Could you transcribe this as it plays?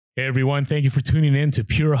Hey everyone, thank you for tuning in to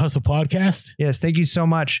Pure Hustle Podcast. Yes, thank you so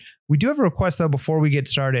much. We do have a request though before we get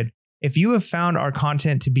started. If you have found our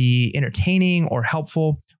content to be entertaining or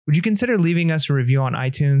helpful, would you consider leaving us a review on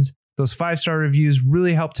iTunes? Those 5-star reviews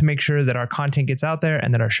really help to make sure that our content gets out there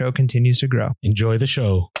and that our show continues to grow. Enjoy the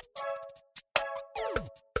show.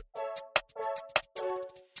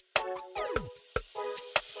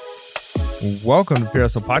 Welcome to Pure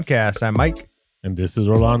Hustle Podcast. I'm Mike. And this is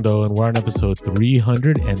Rolando, and we're on episode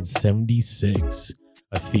 376,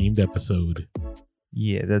 a themed episode.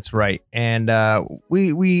 Yeah, that's right. And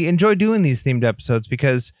we enjoy doing these themed episodes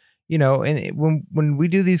because, you know, and when we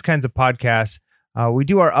do these kinds of podcasts, we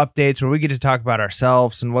do our updates where we get to talk about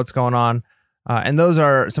ourselves and what's going on. And those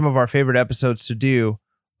are some of our favorite episodes to do.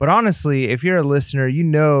 But honestly, if you're a listener, you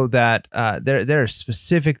know that there are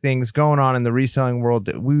specific things going on in the reselling world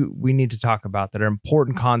that we need to talk about, that are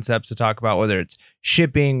important concepts to talk about, whether it's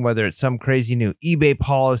shipping, whether it's some crazy new eBay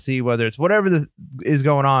policy, whether it's whatever is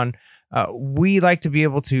going on. We like to be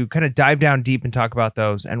able to kind of dive down deep and talk about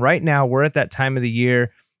those. And right now we're at that time of the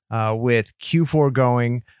year with Q4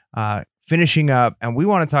 going, finishing up, and we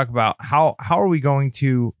want to talk about how are we going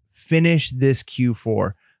to finish this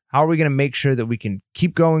Q4? How are we going to make sure that we can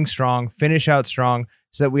keep going strong, finish out strong,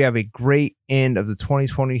 so that we have a great end of the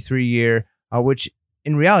 2023 year, which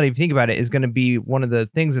in reality, if you think about it, is going to be one of the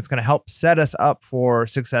things that's going to help set us up for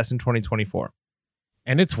success in 2024.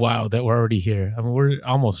 And it's wild that we're already here. I mean, we're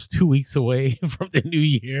almost 2 weeks away from the new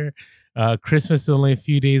year. Christmas is only a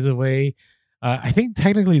few days away. I think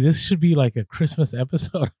technically this should be like a Christmas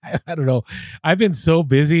episode. I don't know. I've been so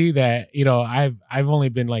busy that, you know, I've only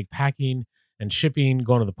been like packing and shipping,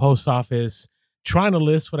 going to the post office, trying to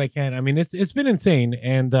list what I can. I mean, it's been insane.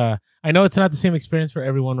 And I know it's not the same experience for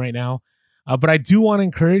everyone right now. But I do want to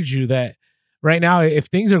encourage you that right now, if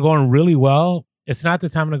things are going really well, it's not the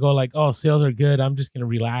time to go like, oh, sales are good, I'm just going to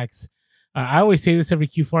relax. I always say this every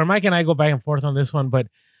Q4. Mike and I go back and forth on this one, but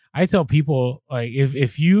I tell people, like,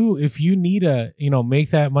 if you need to, you know,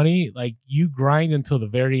 make that money, like, you grind until the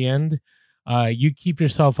very end. You keep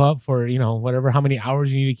yourself up for, you know, whatever, how many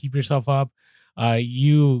hours you need to keep yourself up.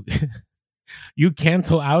 You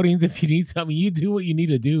cancel outings if you need to. I mean, you do what you need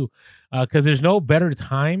to do, because there's no better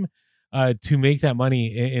time to make that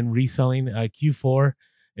money in reselling. Q4,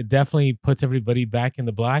 it definitely puts everybody back in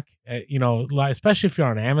the black. You know, especially if you're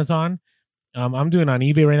on Amazon. I'm doing on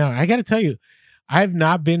eBay right now. I got to tell you, I've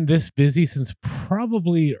not been this busy since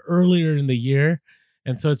probably earlier in the year.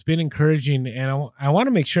 And so it's been encouraging. And I want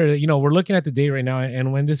to make sure that, you know, we're looking at the date right now.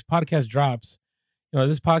 And when this podcast drops, you know,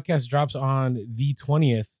 this podcast drops on the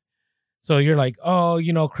 20th. So you're like, oh,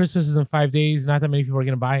 you know, Christmas is in 5 days. Not that many people are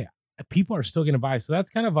going to buy. People are still going to buy. So that's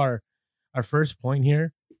kind of our first point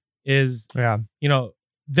here is, you know,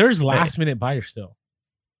 there's last minute buyers still.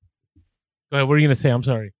 Go ahead. What are you going to say? I'm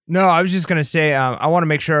sorry. No, I was just going to say, I want to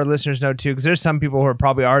make sure our listeners know too, because there's some people who are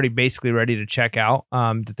probably already basically ready to check out,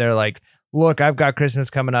 that they're like, look, I've got Christmas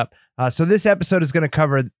coming up. So this episode is going to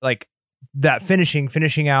cover like that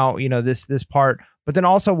finishing out, you know, this part, but then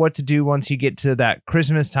also what to do once you get to that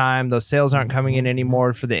Christmas time. Those sales aren't coming in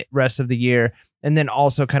anymore for the rest of the year. And then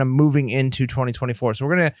also kind of moving into 2024. So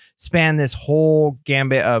we're going to span this whole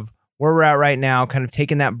gambit of where we're at right now, kind of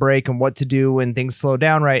taking that break and what to do when things slow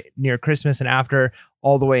down right near Christmas and after,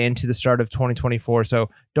 all the way into the start of 2024. So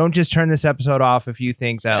don't just turn this episode off if you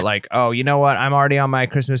think that like, oh, you know what? I'm already on my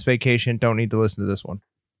Christmas vacation. Don't need to listen to this one.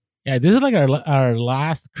 Yeah, this is like our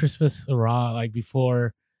last Christmas hurrah, like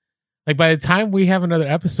before, like by the time we have another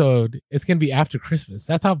episode, it's going to be after Christmas.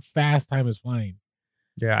 That's how fast time is flying.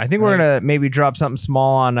 Yeah, I think we're going to maybe drop something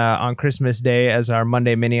small on Christmas Day as our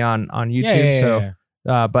Monday mini on YouTube.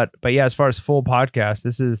 But yeah, as far as full podcast,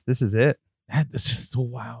 this is it. That's just so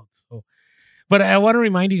wild. So, but I want to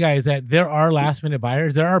remind you guys that there are last minute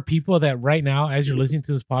buyers. There are people that right now, as you're listening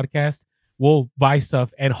to this podcast, will buy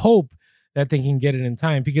stuff and hope that they can get it in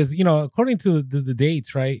time, because, you know, according to the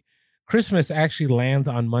dates, right, Christmas actually lands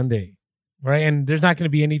on Monday, right? And there's not going to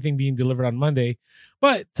be anything being delivered on Monday,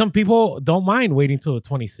 but some people don't mind waiting till the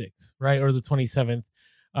 26th, right, or the 27th.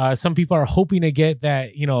 Some people are hoping to get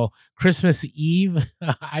that, you know, Christmas Eve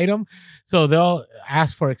item. So they'll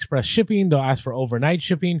ask for express shipping. They'll ask for overnight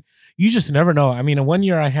shipping. You just never know. I mean, one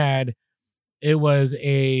year I had, it was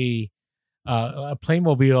a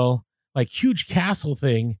Playmobil, like huge castle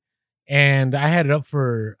thing. And I had it up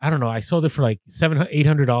for, I don't know, I sold it for like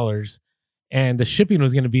 $800. And the shipping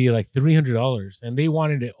was going to be like $300. And they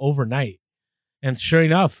wanted it overnight. And sure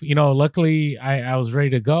enough, you know, luckily I was ready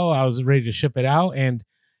to go. I was ready to ship it out. And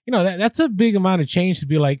you know, that's a big amount of change to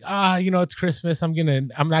be like, you know, it's Christmas. I'm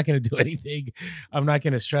not going to do anything. I'm not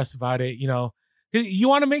going to stress about it. You know, You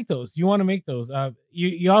want to make those. You want to make those.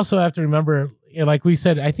 You also have to remember, like we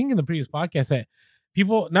said, I think in the previous podcast, that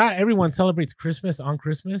people, not everyone celebrates Christmas on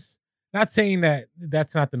Christmas. Not saying that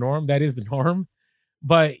that's not the norm. That is the norm.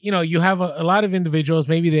 But you have a lot of individuals.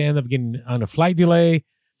 Maybe they end up getting on a flight delay.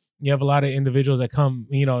 You have a lot of individuals that come,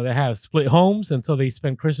 that have split homes, and so they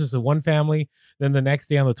spend Christmas with one family. Then the next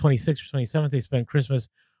day on the 26th or 27th, they spend Christmas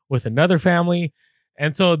with another family.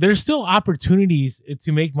 And so there's still opportunities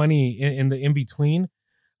to make money in the in between.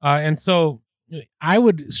 And so I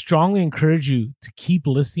would strongly encourage you to keep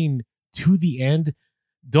listening to the end.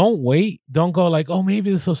 Don't wait. Don't go like, oh,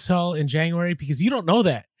 maybe this will sell in January, because you don't know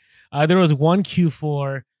that. There was one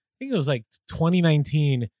Q4, I think it was like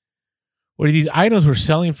 2019, where these items were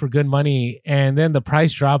selling for good money, and then the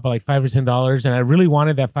price dropped by like $5 or $10, and I really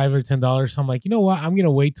wanted that $5 or $10. So I'm like, you know what? I'm gonna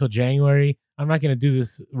wait till January. I'm not gonna do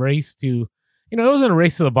this race to, it wasn't a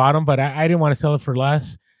race to the bottom, but I didn't want to sell it for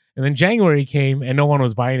less. And then January came, and no one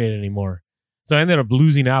was buying it anymore. So I ended up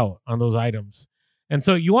losing out on those items. And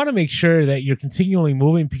so you want to make sure that you're continually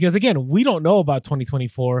moving, because again, we don't know about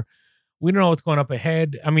 2024. We don't know what's going up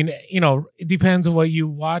ahead. I mean, it depends on what you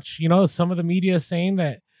watch. Some of the media is saying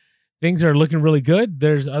that things are looking really good.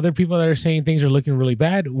 There's other people that are saying things are looking really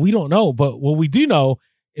bad. We don't know. But what we do know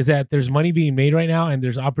is that there's money being made right now, and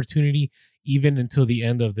there's opportunity even until the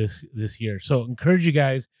end of this year. So encourage you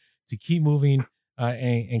guys to keep moving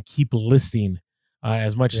and keep listing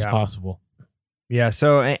as much as possible. Yeah.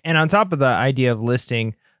 So, and on top of the idea of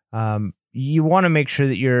listing, you want to make sure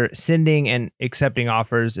that you're sending and accepting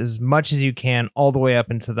offers as much as you can all the way up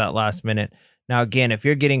into that last minute. Now, again, if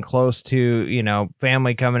you're getting close to,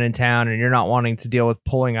 family coming in town and you're not wanting to deal with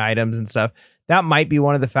pulling items and stuff, that might be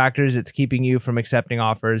one of the factors that's keeping you from accepting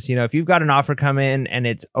offers. If you've got an offer come in and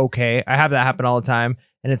it's okay, I have that happen all the time.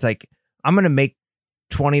 And it's like, I'm going to make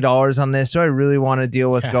 $20 on this. Do I really want to deal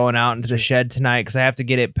with going out into the shed tonight? Because I have to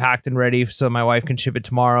get it packed and ready so my wife can ship it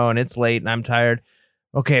tomorrow, and it's late and I'm tired.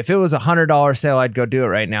 Okay, if it was $100 sale, I'd go do it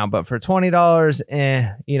right now. But for $20,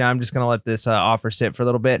 I'm just going to let this offer sit for a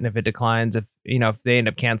little bit. And if it declines, if they end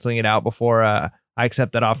up canceling it out before I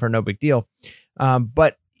accept that offer, no big deal.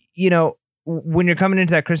 But when you're coming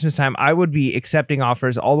into that Christmas time, I would be accepting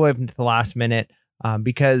offers all the way up into the last minute,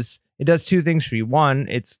 because it does two things for you. One,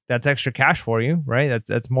 that's extra cash for you, right?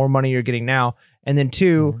 That's more money you're getting now. And then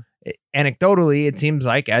two, anecdotally, it seems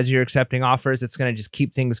like as you're accepting offers, it's going to just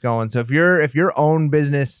keep things going. So if your own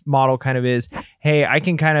business model kind of is, hey, I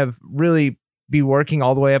can kind of really be working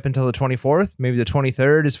all the way up until the 24th, maybe the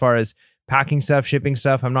 23rd, as far as packing stuff, shipping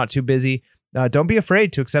stuff, I'm not too busy. Don't be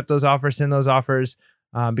afraid to accept those offers, send those offers,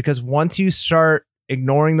 because once you start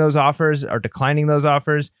ignoring those offers or declining those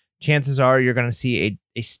offers, chances are you're going to see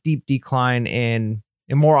a steep decline in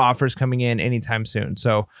more offers coming in anytime soon.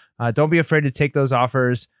 So don't be afraid to take those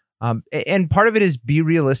offers. And part of it is be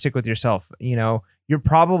realistic with yourself. You're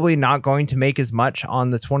probably not going to make as much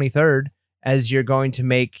on the 23rd as you're going to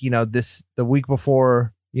make, the week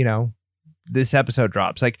before, this episode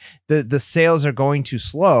drops. Like the sales are going to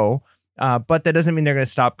slow, but that doesn't mean they're going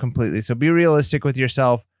to stop completely. So be realistic with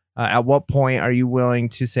yourself. At what point are you willing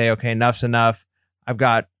to say, okay, enough's enough. I've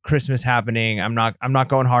got Christmas happening. I'm not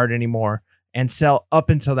going hard anymore, and sell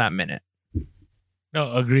up until that minute.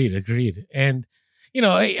 No, agreed. And,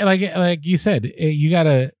 like you said, you got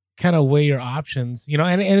to kind of weigh your options,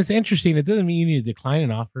 and it's interesting. It doesn't mean you need to decline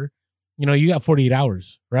an offer. You got 48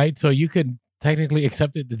 hours, right? So you could technically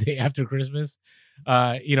accept it the day after Christmas,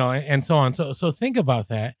 and so on. So think about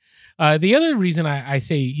that. The other reason I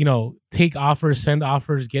say, take offers, send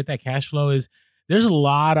offers, get that cash flow is there's a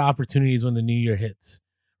lot of opportunities when the new year hits,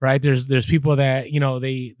 right? There's people that,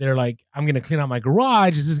 they're like, I'm going to clean out my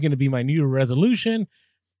garage. This is going to be my new year resolution.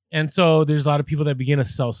 And so there's a lot of people that begin to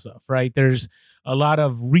sell stuff, right? There's a lot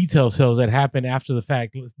of retail sales that happen after the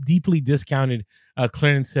fact, deeply discounted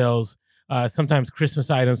clearance sales, sometimes Christmas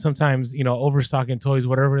items, sometimes, overstocking toys,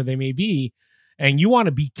 whatever they may be. And you want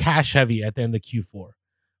to be cash heavy at the end of Q4,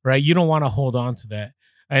 right? You don't want to hold on to that.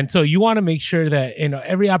 And so you want to make sure that,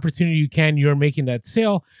 every opportunity you can, you're making that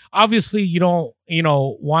sale. Obviously, you don't,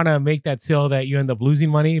 want to make that sale that you end up losing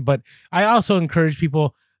money. But I also encourage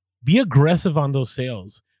people, be aggressive on those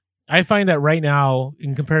sales. I find that right now,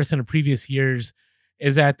 in comparison to previous years,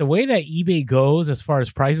 is that the way that eBay goes as far as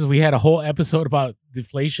prices, we had a whole episode about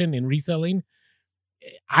deflation in reselling.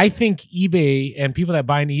 I think eBay and people that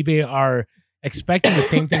buy on eBay are expecting the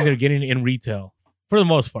same thing they're getting in retail for the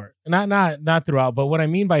most part. Not throughout, but what I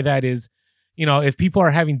mean by that is, if people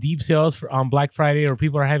are having deep sales on Black Friday, or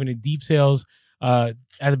people are having a deep sales at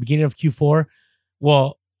the beginning of Q4,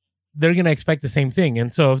 well, they're going to expect the same thing.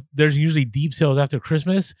 And so if there's usually deep sales after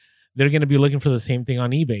Christmas, they're going to be looking for the same thing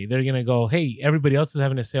on eBay. They're going to go, hey, everybody else is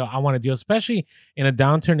having a sale. I want a deal, especially in a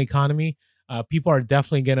downturn economy. People are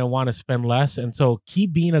definitely going to want to spend less. And so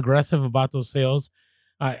keep being aggressive about those sales.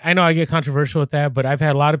 I know I get controversial with that, but I've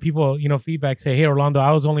had a lot of people, feedback say, hey, Orlando,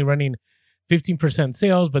 I was only running 15%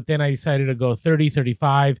 sales, but then I decided to go 30,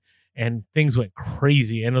 35, and things went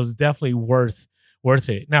crazy. And it was definitely worth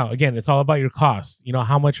it. Now, again, it's all about your cost.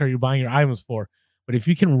 How much are you buying your items for? But if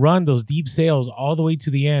you can run those deep sales all the way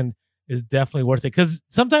to the end, it's definitely worth it. Because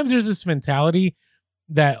sometimes there's this mentality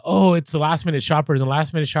that, it's the last minute shoppers, and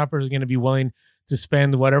last minute shoppers are going to be willing to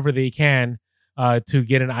spend whatever they can to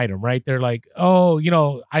get an item, right? They're like,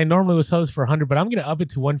 I normally would sell this for 100, but I'm going to up it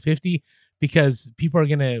to 150 because people are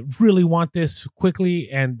going to really want this quickly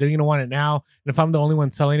and they're going to want it now. And if I'm the only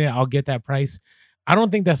one selling it, I'll get that price. I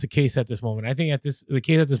don't think that's the case at this moment. I think the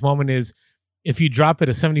case at this moment is if you drop it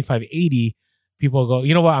to 75, 80, people go,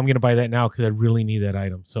 you know what? I'm going to buy that now because I really need that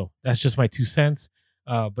item. So that's just my 2 cents.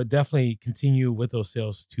 But definitely continue with those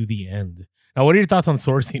sales to the end. Now, what are your thoughts on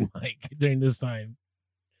sourcing, Mike, during this time?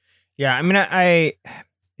 Yeah, I mean,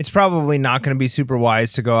 it's probably not going to be super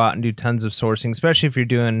wise to go out and do tons of sourcing, especially if you're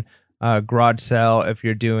doing garage sale, if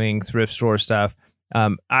you're doing thrift store stuff.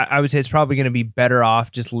 I would say it's probably going to be better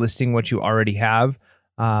off just listing what you already have.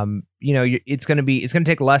 It's going to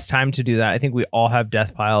take less time to do that. I think we all have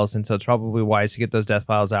death piles, and so it's probably wise to get those death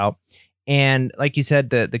piles out. And like you said,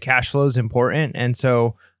 the cash flow is important. And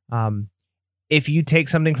so if you take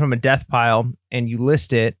something from a death pile and you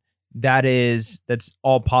list it, that's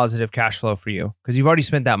all positive cash flow for you because you've already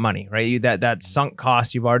spent that money, right? That sunk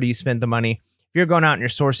cost, you've already spent the money. If you're going out and you're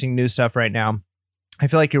sourcing new stuff right now, I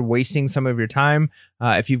feel like you're wasting some of your time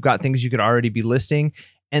if you've got things you could already be listing.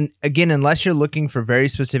 And again, unless you're looking for very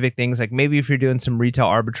specific things, like maybe if you're doing some retail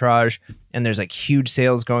arbitrage and there's like huge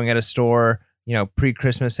sales going at a store,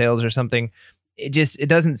 pre-Christmas sales or something, it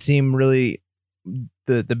doesn't seem really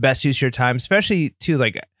the best use of your time, especially too,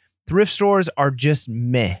 like thrift stores are just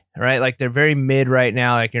meh, right? Like they're very mid right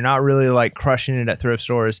now. Like you're not really like crushing it at thrift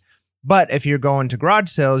stores. But if you're going to garage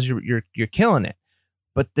sales, you're killing it.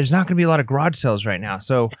 But there's not going to be a lot of garage sales right now.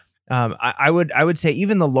 So I would say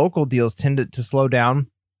even the local deals tend to slow down.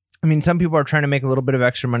 I mean, some people are trying to make a little bit of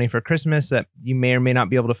extra money for Christmas that you may or may not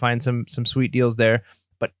be able to find some sweet deals there.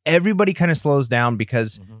 But everybody kind of slows down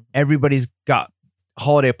because everybody's got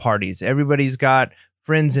holiday parties. Everybody's got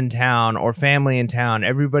friends in town or family in town.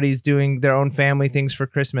 Everybody's doing their own family things for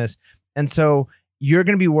Christmas. And so you're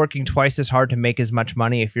going to be working twice as hard to make as much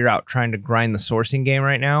money if you're out trying to grind the sourcing game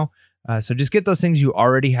right now. So just get those things you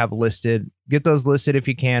already have listed. Get those listed if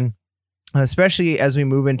you can, especially as we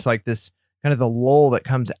move into like this kind of the lull that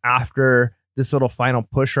comes after this little final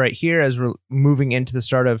push right here as we're moving into the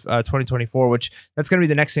start of 2024, which that's going to be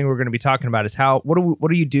the next thing we're going to be talking about is what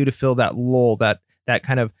do you do to fill that lull, that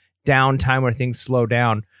kind of downtime where things slow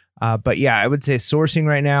down. But yeah, I would say sourcing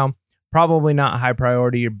right now, probably not a high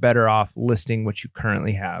priority. You're better off listing what you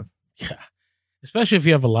currently have. Yeah. Especially if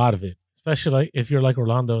you have a lot of it, especially like if you're like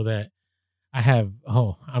Orlando that I have,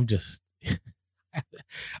 I'm just,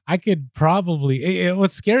 I could probably,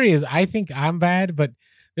 what's scary is I think I'm bad, but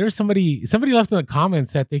there's somebody left in the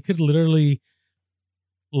comments that they could literally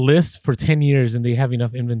list for 10 years and they have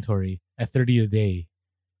enough inventory at 30 a day.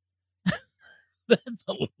 That's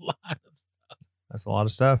a lot of stuff. That's a lot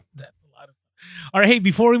of stuff. All right. Hey,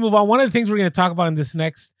 before we move on, one of the things we're going to talk about in this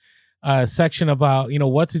next section about,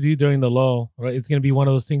 what to do during the lull, right? It's going to be one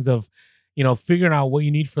of those things of, figuring out what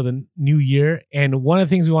you need for the new year. And one of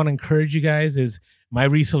the things we want to encourage you guys is My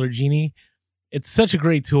Reseller Genie. It's such a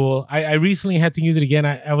great tool. I recently had to use it again.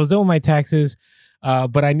 I was done with my taxes,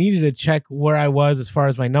 but I needed to check where I was as far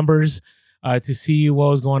as my numbers to see what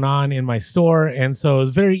was going on in my store. And so it was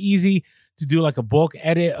very easy to do like a bulk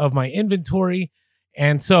edit of my inventory.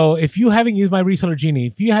 And so if you haven't used My Reseller Genie,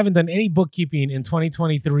 if you haven't done any bookkeeping in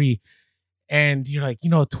 2023 and you're like,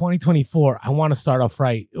 2024, I want to start off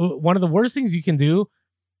right. One of the worst things you can do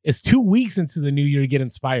is 2 weeks into the new year, get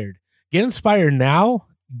inspired. Get inspired now.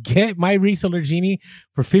 Get My Reseller Genie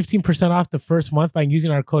for 15% off the first month by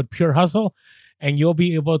using our code Pure Hustle, and you'll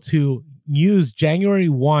be able to use January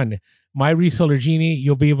 1 My Reseller Genie.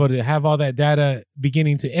 You'll be able to have all that data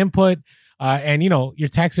beginning to input, and your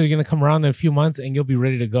taxes are going to come around in a few months, and you'll be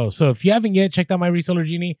ready to go. So if you haven't yet checked out My Reseller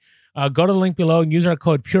Genie, go to the link below and use our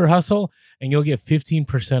code Pure Hustle, and you'll get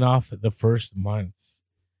 15% off the first month.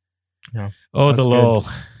 Yeah. Oh, the lull.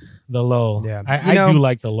 The lull. Yeah. I do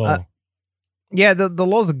like the lull. Yeah, the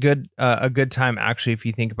lull's a good time actually if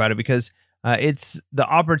you think about it, because it's the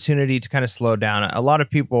opportunity to kind of slow down. A lot of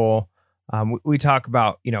people we talk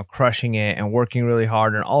about crushing it and working really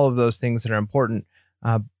hard and all of those things that are important,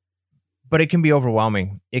 but it can be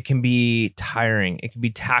overwhelming. It can be tiring. It can be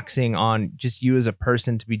taxing on just you as a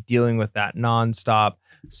person to be dealing with that nonstop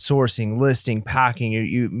sourcing, listing,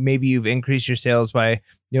 packing. Maybe you've increased your sales by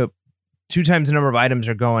 2 times the number of items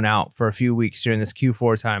are going out for a few weeks during this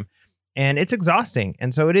Q4 time, and it's exhausting.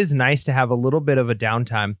 And so it is nice to have a little bit of a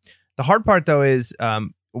downtime. The hard part though is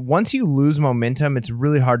once you lose momentum, it's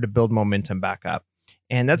really hard to build momentum back up.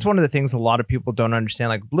 And that's one of the things a lot of people don't understand.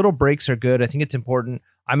 Like, little breaks are good. I think it's important.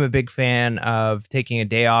 I'm a big fan of taking a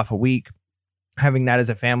day off a week, having that as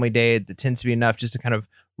a family day. That tends to be enough just to kind of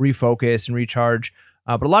refocus and recharge.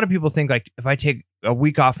 But a lot of people think, like, if I take a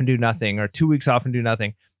week off and do nothing, or 2 weeks off and do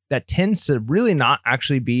nothing, that tends to really not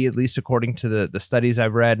actually be, at least according to the studies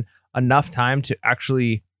I've read, enough time to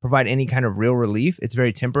actually provide any kind of real relief. It's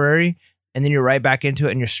very temporary. And then you're right back into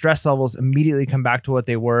it, and your stress levels immediately come back to what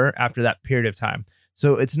they were after that period of time.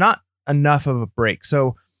 So it's not enough of a break.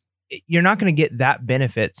 So you're not going to get that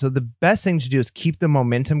benefit. So the best thing to do is keep the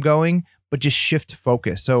momentum going, but just shift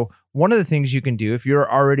focus. So one of the things you can do, if you're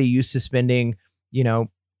already used to spending,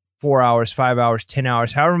 4 hours, 5 hours, 10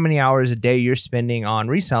 hours, however many hours a day you're spending on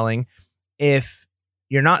reselling, if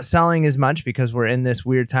you're not selling as much because we're in this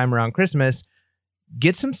weird time around Christmas,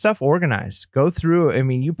 get some stuff organized. Go through. I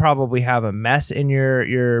mean, you probably have a mess in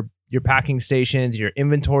your packing stations. Your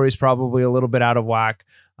inventory is probably a little bit out of whack.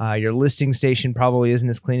 Your listing station probably isn't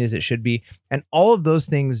as clean as it should be. And all of those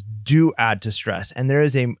things do add to stress. And there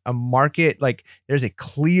is a market, like, there's a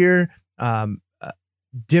clear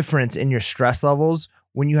difference in your stress levels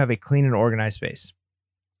when you have a clean and organized space.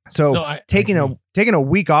 So taking a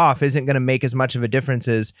week off isn't going to make as much of a difference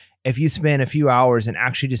as if you spend a few hours and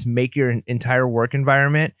actually just make your entire work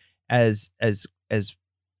environment as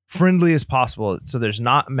friendly as possible. So there's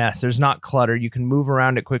not mess, there's not clutter. You can move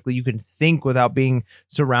around it quickly. You can think without being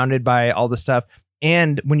surrounded by all the stuff.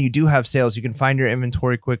 And when you do have sales, you can find your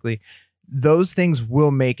inventory quickly. Those things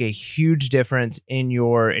will make a huge difference in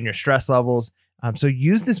your stress levels. So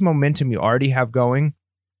use this momentum you already have going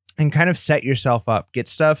and kind of set yourself up. Get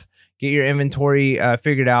your inventory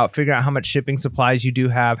figured out, figure out how much shipping supplies you do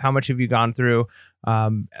have, how much have you gone through,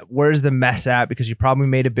 where's the mess at, because you probably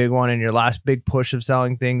made a big one in your last big push of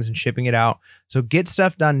selling things and shipping it out. So get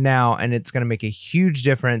stuff done now, and it's going to make a huge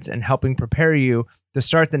difference in helping prepare you to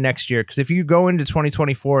start the next year. Because if you go into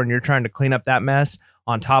 2024 and you're trying to clean up that mess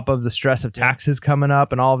on top of the stress of taxes coming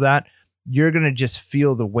up and all of that, you're going to just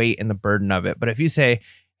feel the weight and the burden of it. But if you say,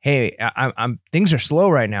 hey, I'm things are slow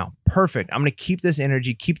right now, perfect, I'm going to keep this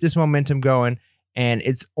energy, keep this momentum going, and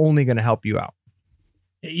it's only going to help you out.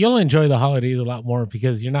 You'll enjoy the holidays a lot more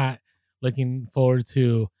because you're not looking forward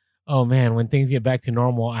to, oh man, when things get back to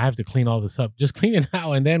normal, I have to clean all this up. Just clean it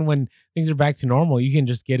now. And then when things are back to normal, you can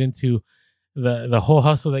just get into the whole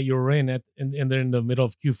hustle that you were in in the middle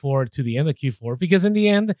of Q4 to the end of Q4. Because in the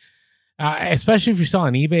end, especially if you're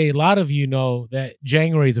selling eBay, a lot of you know that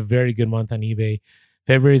January is a very good month on eBay.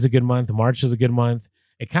 February is a good month. March is a good month.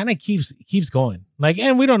 It kind of keeps going. Like,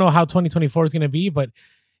 and we don't know how 2024 is going to be, but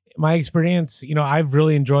my experience, I've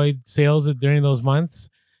really enjoyed sales during those months,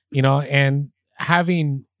 and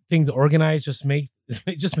having things organized just makes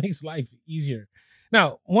life easier.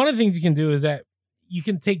 Now, one of the things you can do is that you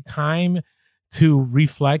can take time to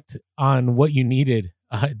reflect on what you needed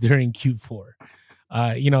during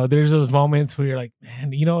Q4. There's those moments where you're like,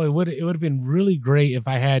 man, it would have been really great if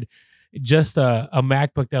I had just a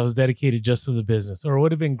MacBook that was dedicated just to the business, or it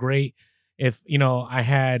would have been great if, I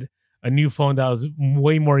had a new phone that was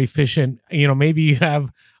way more efficient. Maybe you have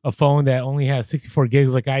a phone that only has 64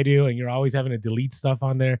 gigs like I do, and you're always having to delete stuff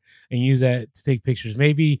on there and use that to take pictures.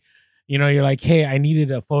 Maybe, you're like, hey, I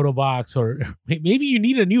needed a photo box, or maybe you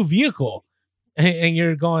need a new vehicle, and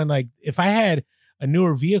you're going like, if I had a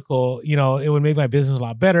newer vehicle, it would make my business a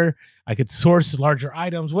lot better. I could source larger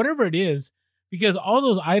items, whatever it is, because all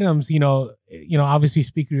those items, obviously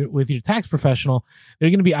speak with your tax professional, they're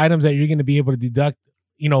going to be items that you're going to be able to deduct,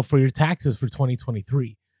 for your taxes for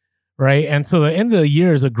 2023. Right. And so the end of the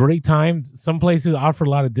year is a great time. Some places offer a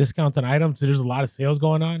lot of discounts on items. So there's a lot of sales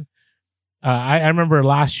going on. I remember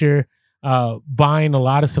last year buying a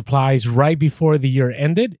lot of supplies right before the year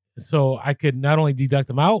ended. So I could not only deduct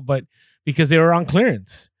them out, but because they were on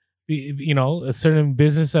clearance. A certain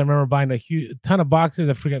business, I remember buying a ton of boxes.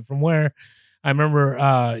 I forget from where. I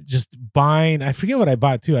remember just buying, I forget what I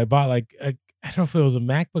bought too. I bought like, I don't know if it was a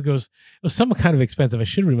MacBook. It was some kind of expensive. I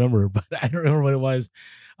should remember, but I don't remember what it was.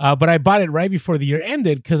 But I bought it right before the year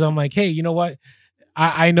ended because I'm like, hey, you know what?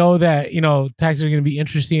 I know that, taxes are going to be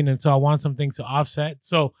interesting. And so I want some things to offset.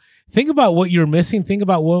 So think about what you're missing. Think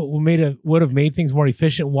about what would have made things more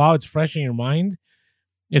efficient while it's fresh in your mind.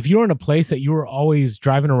 If you're in a place that you were always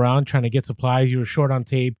driving around trying to get supplies, you were short on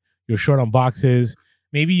tape, you're short on boxes.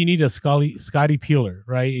 Maybe you need a Scotty peeler,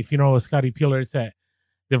 right? If you know a Scotty peeler, it's that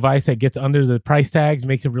device that gets under the price tags,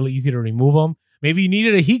 makes it really easy to remove them. Maybe you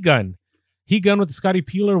needed a heat gun. Heat gun with the Scotty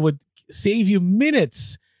peeler would save you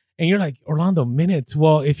minutes. And you're like, Orlando, minutes?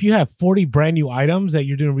 Well, if you have 40 brand new items that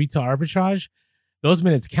you're doing retail arbitrage, those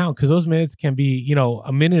minutes count, because those minutes can be,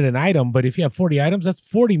 a minute an item. But if you have 40 items, that's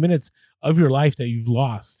 40 minutes of your life that you've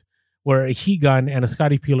lost, where a heat gun and a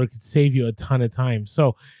Scotty peeler could save you a ton of time.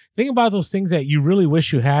 So think about those things that you really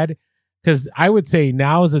wish you had, because I would say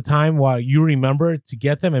now is the time while you remember to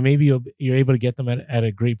get them, and maybe you're able to get them at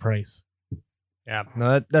a great price. Yeah,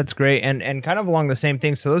 no, that's great. And kind of along the same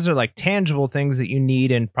thing. So those are like tangible things that you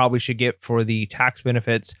need and probably should get for the tax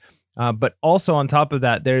benefits. But also on top of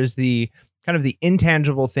that, there's the kind of the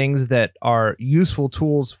intangible things that are useful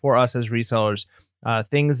tools for us as resellers,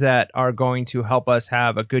 things that are going to help us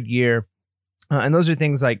have a good year. And those are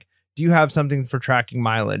things like, do you have something for tracking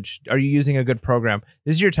mileage? Are you using a good program?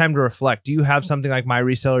 This is your time to reflect. Do you have something like My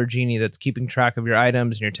Reseller Genie that's keeping track of your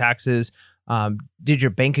items and your taxes? Did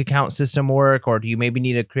your bank account system work, or do you maybe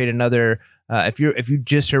need to create another? If you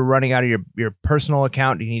just are running out of your personal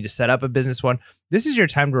account, do you need to set up a business one? This is your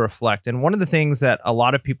time to reflect. And one of the things that a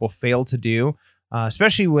lot of people fail to do,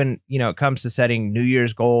 especially when it comes to setting New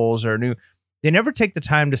Year's goals they never take the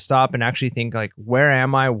time to stop and actually think like, where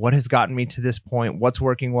am I? What has gotten me to this point? What's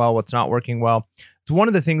working well? What's not working well? It's one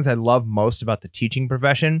of the things I love most about the teaching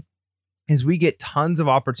profession is we get tons of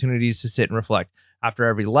opportunities to sit and reflect after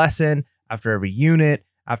every lesson, after every unit,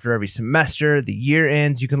 after every semester. The year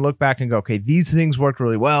ends, you can look back and go, okay, these things worked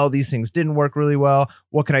really well. These things didn't work really well.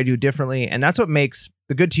 What can I do differently? And that's what makes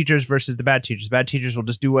the good teachers versus the bad teachers. Bad teachers will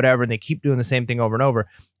just do whatever and they keep doing the same thing over and over.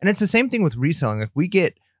 And it's the same thing with reselling. If we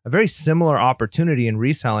get a very similar opportunity in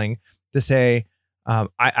reselling to say,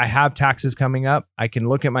 I have taxes coming up. I can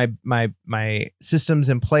look at my systems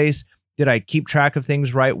in place. Did I keep track of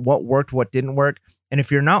things right? What worked? What didn't work? And if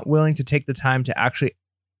you're not willing to take the time to actually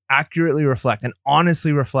accurately reflect and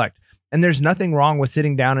honestly reflect, and there's nothing wrong with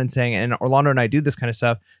sitting down and saying, and Orlando and I do this kind of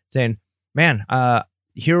stuff, saying, man,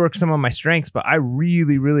 here are some of my strengths, but I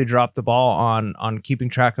really, really dropped the ball on keeping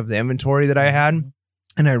track of the inventory that I had.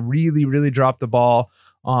 And I really, really dropped the ball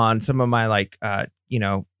on some of my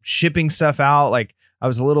shipping stuff out. Like I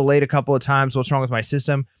was a little late a couple of times. What's wrong with my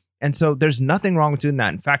system? And so there's nothing wrong with doing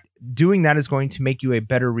that. In fact, doing that is going to make you a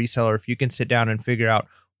better reseller if you can sit down and figure out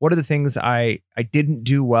what are the things I didn't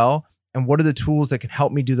do well and what are the tools that can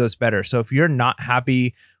help me do those better. So if you're not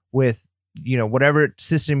happy with, whatever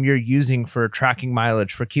system you're using for tracking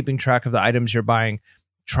mileage, for keeping track of the items you're buying,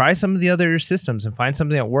 try some of the other systems and find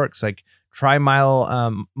something that works. Like try Mile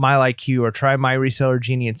IQ or try My Reseller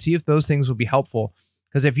Genie and see if those things will be helpful.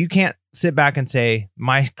 Because if you can't sit back and say,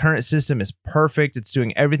 my current system is perfect, it's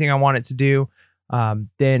doing everything I want it to do,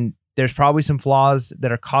 then there's probably some flaws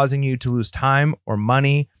that are causing you to lose time or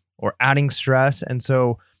money or adding stress. And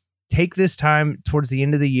so take this time towards the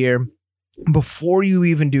end of the year, before you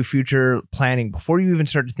even do future planning, before you even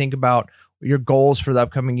start to think about your goals for the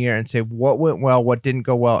upcoming year, and say what went well, what didn't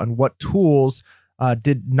go well, and what tools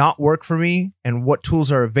did not work for me, and what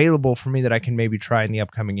tools are available for me that I can maybe try in the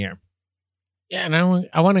upcoming year. Yeah, and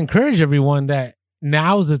I want to encourage everyone that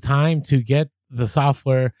now's the time to get the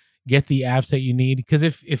software, get the apps that you need. Because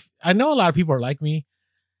if I know a lot of people are like me,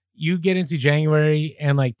 you get into January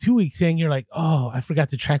and like 2 weeks in, you're like, oh, I forgot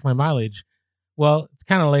to track my mileage. Well, it's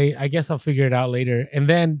kind of late. I guess I'll figure it out later. And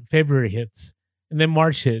then February hits, and then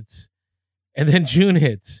March hits, and then June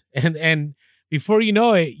hits, and before you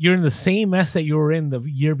know it, you're in the same mess that you were in the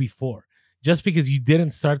year before, just because you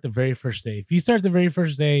didn't start the very first day. If you start the very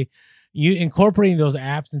first day, you incorporating those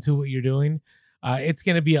apps into what you're doing, it's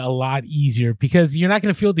going to be a lot easier because you're not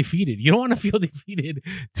going to feel defeated. You don't want to feel defeated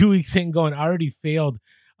 2 weeks in going, I already failed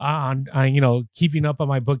on keeping up on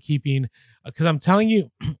my bookkeeping. Because I'm telling you,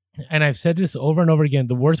 and I've said this over and over again,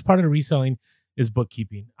 the worst part of the reselling is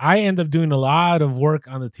bookkeeping. I end up doing a lot of work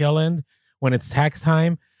on the tail end when it's tax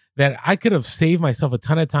time that I could have saved myself a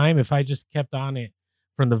ton of time if I just kept on it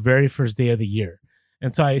from the very first day of the year.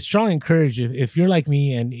 And so I strongly encourage you, if you're like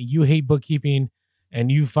me and you hate bookkeeping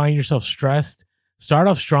and you find yourself stressed, start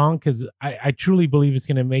off strong, because I truly believe it's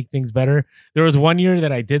going to make things better. There was 1 year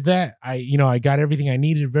that I did that. I got everything I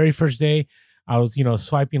needed the very first day. I was,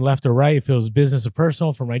 swiping left or right if it was business or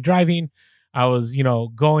personal for my driving. I was,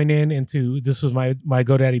 going into, this was my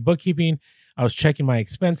GoDaddy bookkeeping. I was checking my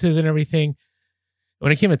expenses and everything.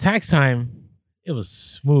 When it came to tax time, it was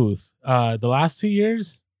smooth. The last 2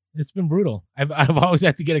 years, it's been brutal. I've always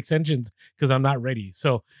had to get extensions because I'm not ready.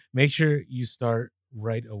 So make sure you start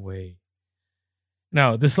right away.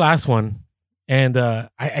 Now, this last one, and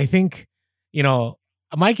I think,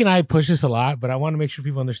 Mike and I push this a lot, but I want to make sure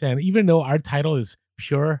people understand. Even though our title is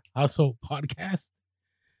Pure Hustle Podcast,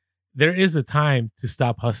 there is a time to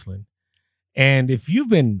stop hustling. And if you've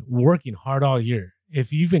been working hard all year,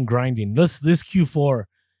 if you've been grinding, this Q4,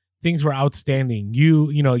 things were outstanding. You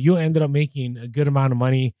ended up making a good amount of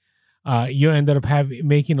money. You ended up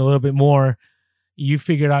making a little bit more. You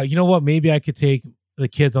figured out, you know what, maybe I could take the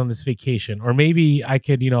kids on this vacation, or maybe I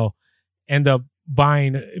could, end up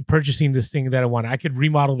purchasing this thing that I want. I could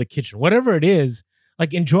remodel the kitchen, whatever it is.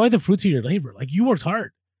 Like, enjoy the fruits of your labor. Like, you worked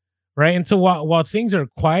hard, right? And so while things are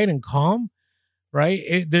quiet and calm, right,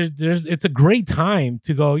 it's a great time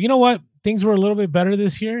to go, you know what, things were a little bit better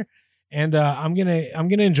this year, and I'm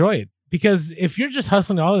gonna enjoy it. Because if you're just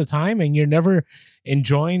hustling all the time and you're never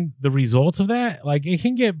enjoying the results of that, like, it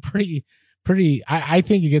can get pretty. I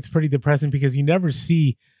think it gets pretty depressing because you never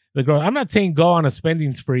see the growth. I'm not saying go on a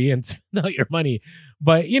spending spree and spend out your money,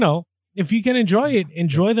 but if you can enjoy it,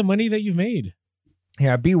 enjoy the money that you've made.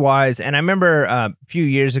 Yeah, be wise. And I remember a few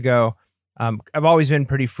years ago, I've always been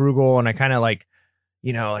pretty frugal, and I kind of like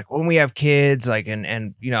when we have kids, like,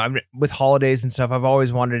 and I'm with holidays and stuff, I've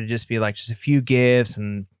always wanted to just be like just a few gifts.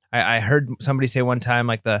 And I heard somebody say one time,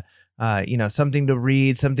 like, something to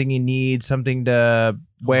read, something you need, something to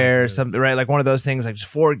wear, something, right? Like one of those things, like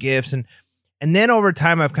just 4 gifts. And then over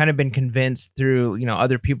time, I've kind of been convinced through,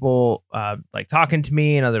 other people like talking to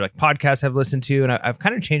me and other like podcasts I've listened to. And I've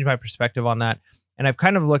kind of changed my perspective on that. And I've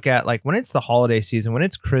kind of looked at, like, when it's the holiday season, when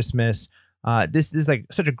it's Christmas, this is like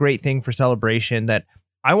such a great thing for celebration that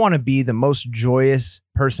I want to be the most joyous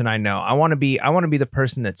person I know. I want to be the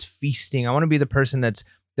person that's feasting. I want to be the person that's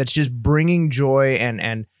just bringing joy.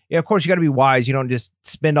 And yeah, of course, you got to be wise. You don't just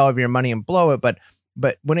spend all of your money and blow it. But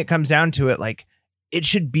when it comes down to it, like, it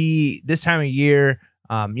should be this time of year.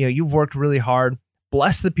 You've worked really hard.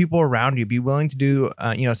 Bless the people around you. Be willing to do,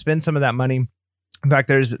 spend some of that money. In fact,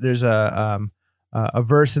 there's a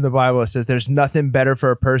verse in the Bible that says there's nothing better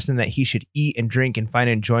for a person that he should eat and drink and find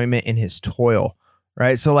enjoyment in his toil.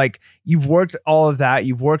 Right. So, like, you've worked all of that.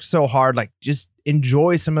 You've worked so hard. Like, just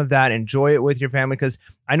enjoy some of that. Enjoy it with your family. Because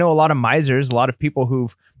I know a lot of misers, a lot of people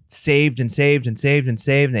who've saved and saved and saved and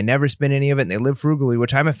saved, and they never spend any of it, and they live frugally,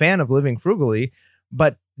 which I'm a fan of living frugally.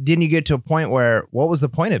 But then you get to a point where, what was the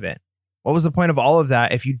point of it? What was the point of all of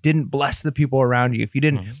that if you didn't bless the people around you? If you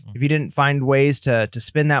didn't find ways to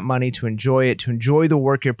spend that money, to enjoy it, to enjoy the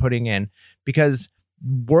work you're putting in? Because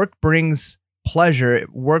work brings pleasure,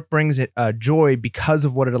 work brings it joy because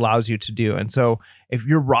of what it allows you to do. And so if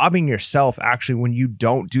you're robbing yourself actually when you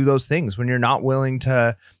don't do those things, when you're not willing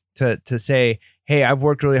to say, hey, I've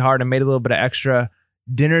worked really hard, I made a little bit of extra,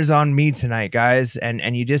 dinner's on me tonight, guys,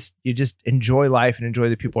 and you just enjoy life and enjoy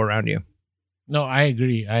the people around you. No, I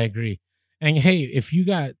agree. And hey, if you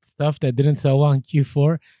got stuff that didn't sell well in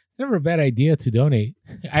Q4, it's never a bad idea to donate.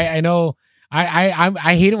 I know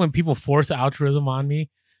I hate it when people force altruism on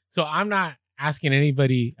me. So I'm not asking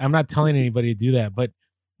anybody, I'm not telling anybody to do that. But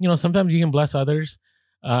sometimes you can bless others.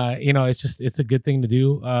 It's a good thing to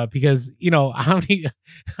do because how many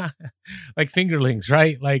like fingerlings,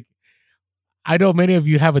 right? Like, I know many of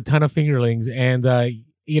you have a ton of fingerlings, and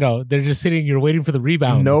they're just sitting. You're waiting for the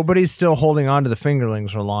rebound. Nobody's still holding on to the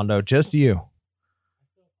fingerlings, Rolando. Just you.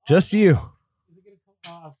 Just you.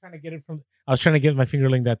 I was trying to get it from. I was trying to get my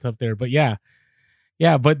fingerling that's up there, but yeah.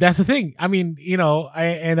 But that's the thing. I mean,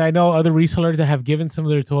 I know other resellers that have given some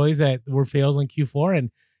of their toys that were fails in Q4,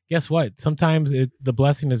 and guess what? Sometimes the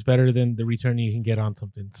blessing is better than the return you can get on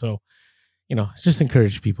something. So, just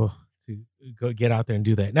encourage people to go get out there and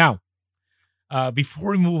do that. Now,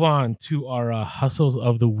 before we move on to our hustles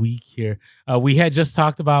of the week here, we had just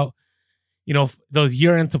talked about, those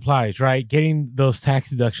year-end supplies, right? Getting those tax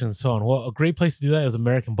deductions and so on. Well, a great place to do that is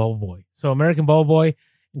American Bubble Boy. So American Bubble Boy,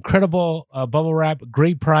 incredible bubble wrap,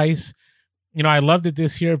 great price. I loved it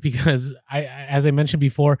this year because as I mentioned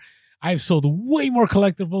before, I've sold way more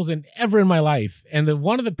collectibles than ever in my life. And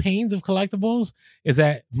one of the pains of collectibles is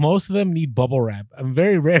that most of them need bubble wrap. I'm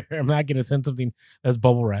very rare. I'm not going to send something that's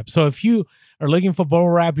bubble wrap. So if you are looking for bubble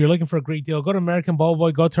wrap, you're looking for a great deal, go to American Bubble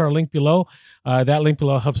Boy, go to our link below. That link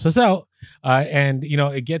below helps us out. And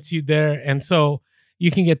it gets you there. And so you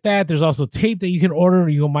can get that. There's also tape that you can order.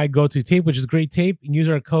 You My Go-To Tape, which is great tape. And use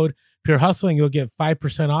our code Pure Hustle and you'll get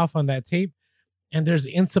 5% off on that tape. And there's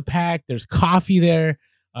Instapack. There's coffee there.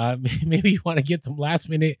 Maybe you want to get some last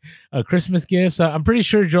minute Christmas gifts. I'm pretty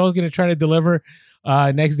sure Joel's going to try to deliver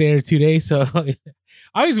next day or 2 days. So I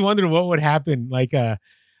always wondered what would happen. Like I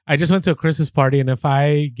just went to a Christmas party, and if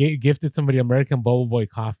I gifted somebody American Bubble Boy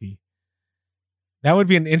coffee, that would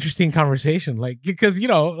be an interesting conversation. Like, because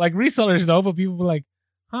like resellers know, but people were like,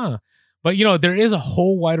 huh. But there is a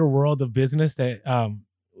whole wider world of business that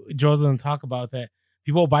Joe doesn't talk about, that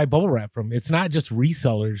people buy bubble wrap from. It's not just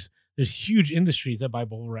resellers. There's huge industries that buy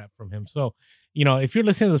bubble wrap from him. So, if you're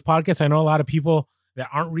listening to this podcast, I know a lot of people that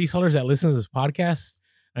aren't resellers that listen to this podcast,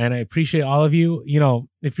 and I appreciate all of you.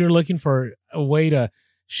 If you're looking for a way to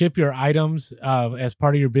ship your items as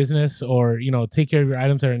part of your business, or, take care of your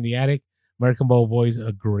items that are in the attic, American Bubble Boy is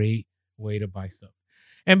a great way to buy stuff.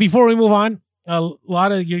 And before we move on, a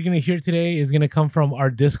lot of you're going to hear today is going to come from our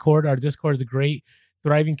Discord. Our Discord is a great,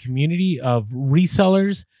 thriving community of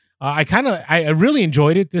resellers. I really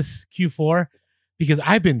enjoyed it this Q4 because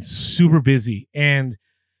I've been super busy and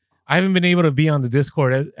I haven't been able to be on the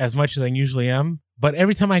Discord as much as I usually am. But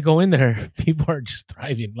every time I go in there, people are just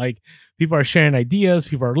thriving. Like, people are sharing ideas,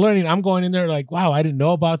 people are learning. I'm going in there like, wow, I didn't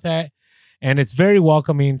know about that. And it's very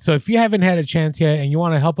welcoming. So if you haven't had a chance yet and you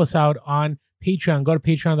want to help us out on Patreon, go to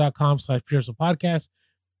patreon.com/PureHustle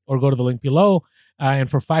or go to the link below.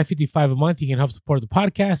 And for $5.55 a month, you can help support the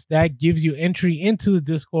podcast. That gives you entry into the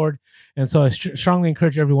Discord. And so I strongly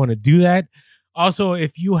encourage everyone to do that. Also,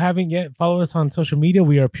 if you haven't yet followed us on social media,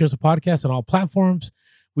 we are Pure Hustle Podcast on all platforms.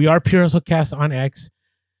 We are Pure Hustle Cast on X.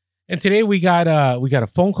 And today we got a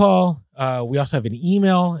phone call. We also have an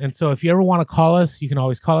email. And so if you ever want to call us, you can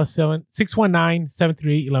always call us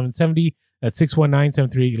 619-738-1170. That's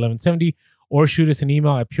 619-738-1170. Or shoot us an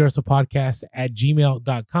email at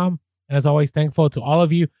purehustlepodcast@gmail.com. And as always, thankful to all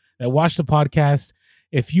of you that watch the podcast.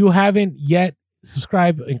 If you haven't yet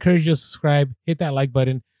subscribed, encourage you to subscribe, hit that like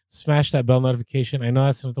button, smash that bell notification. I know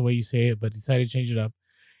that's not the way you say it, but decided to change it up.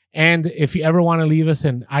 And if you ever want to leave us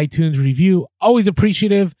an iTunes review, always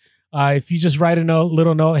appreciative. If you just write a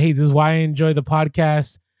little note, hey, this is why I enjoy the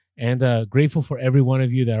podcast, and grateful for every one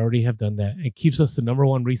of you that already have done that. It keeps us the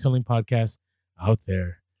 #1 reselling podcast out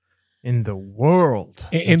there in the world.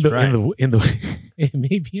 It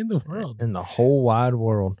may be in the world, in the whole wide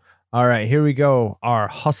world. All right, here we go. Our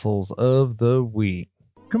hustles of the week.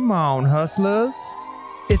 Come on, hustlers!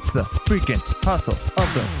 It's the freaking hustle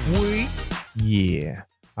of the week. Yeah.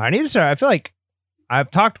 I need to start. I feel like I've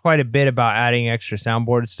talked quite a bit about adding extra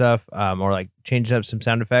soundboard stuff, or like changing up some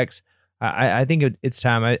sound effects. I think it's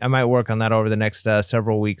time. I might work on that over the next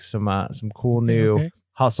several weeks. Some cool new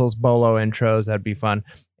hustles bolo intros. That'd be fun.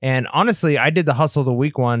 And honestly, I did the hustle of the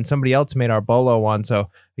week one. Somebody else made our bolo one. So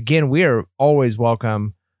again, we are always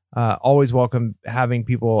welcome. Always welcome having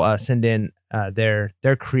people send in their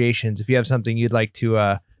creations. If you have something you'd like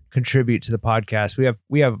to contribute to the podcast,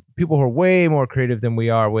 we have people who are way more creative than we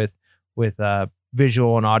are with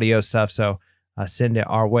visual and audio stuff. So send it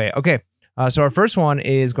our way. Okay. So our first one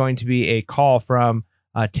is going to be a call from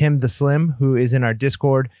Tim the Slim, who is in our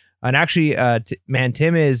Discord. And actually,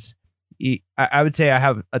 Tim is, I would say I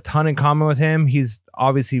have a ton in common with him. He's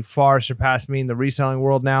obviously far surpassed me in the reselling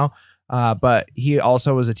world now. But he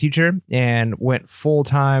also was a teacher and went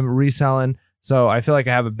full-time reselling. So I feel like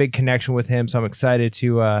I have a big connection with him. So I'm excited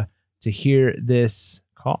to hear this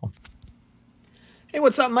call. Hey,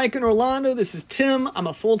 what's up, Mike and Orlando? This is Tim. I'm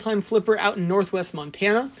a full-time flipper out in Northwest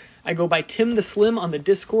Montana. I go by Tim the Slim on the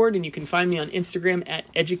Discord, and you can find me on Instagram at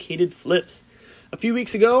Educated Flips. A few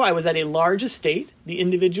weeks ago, I was at a large estate. The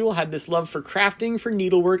individual had this love for crafting, for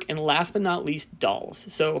needlework, and last but not least, dolls.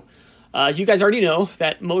 So, as you guys already know,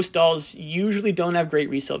 that most dolls usually don't have great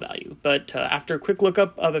resale value. But after a quick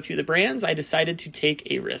lookup of a few of the brands, I decided to take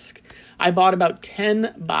a risk. I bought about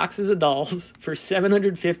 10 boxes of dolls for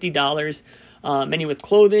 $750. Many with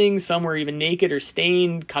clothing, some were even naked or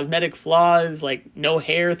stained, cosmetic flaws, like no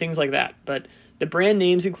hair, things like that. But the brand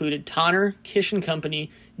names included Tonner, Kish &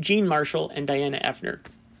 Company, Jean Marshall, and Diana Effner.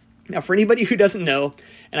 Now, for anybody who doesn't know,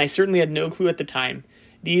 and I certainly had no clue at the time,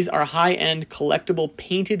 these are high-end collectible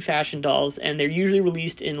painted fashion dolls, and they're usually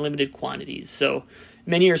released in limited quantities. So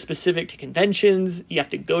many are specific to conventions. You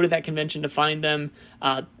have to go to that convention to find them.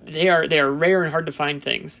 They are rare and hard to find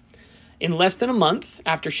things. In less than a month,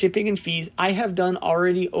 after shipping and fees, I have done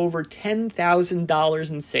already over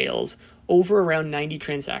 $10,000 in sales over around 90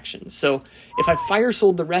 transactions. So if I fire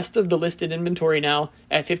sold the rest of the listed inventory now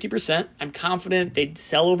at 50%, I'm confident they'd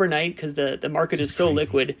sell overnight because the market is so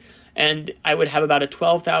liquid, and I would have about a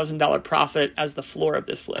 $12,000 profit as the floor of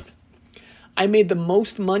this flip. I made the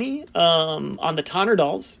most money on the Tonner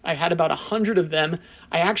dolls. I had about 100 of them.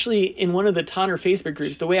 I actually, in one of the Tonner Facebook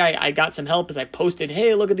groups, the way I got some help is I posted,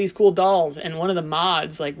 hey, look at these cool dolls. And one of the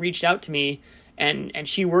mods reached out to me, and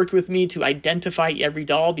she worked with me to identify every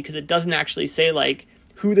doll, because it doesn't actually say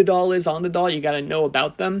who the doll is on the doll. You got to know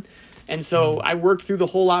about them. And so I worked through the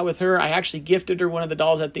whole lot with her. I actually gifted her one of the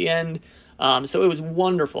dolls at the end. So it was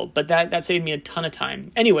wonderful, but that saved me a ton of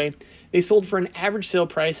time. Anyway, they sold for an average sale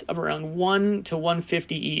price of around $1 to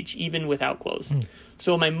 $150 each, even without clothes.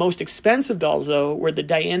 So my most expensive dolls, though, were the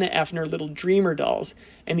Diana Effner Little Dreamer dolls.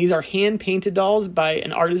 And these are hand-painted dolls by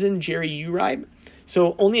an artisan, Jerry Uribe.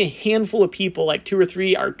 So only a handful of people, like 2 or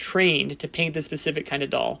 3, are trained to paint this specific kind of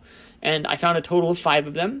doll. And I found a total of 5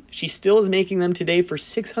 of them. She still is making them today for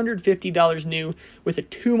 $650 new with a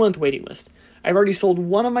 2-month waiting list. I've already sold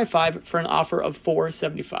one of my 5 for an offer of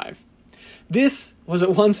 $475. This was a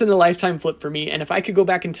once-in-a-lifetime flip for me, and if I could go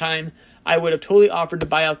back in time, I would have totally offered to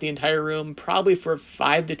buy out the entire room, probably for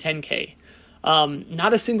 $5 to $10K.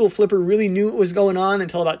 Not a single flipper really knew what was going on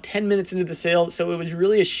until about 10 minutes into the sale, so it was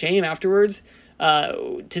really a shame afterwards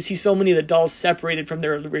to see so many of the dolls separated from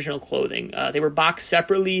their original clothing. They were boxed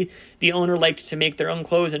separately. The owner liked to make their own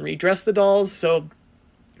clothes and redress the dolls, so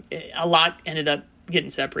a lot ended up getting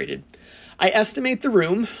separated. I estimate the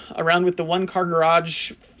room, around with the 1-car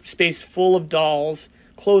garage space full of dolls,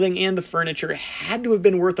 clothing, and the furniture, had to have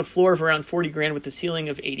been worth a floor of around $40,000 with a ceiling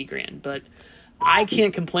of $80,000. But I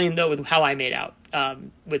can't complain, though, with how I made out.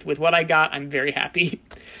 With what I got, I'm very happy.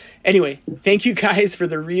 Anyway, thank you guys for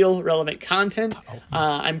the real relevant content.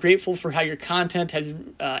 I'm grateful for how your content has,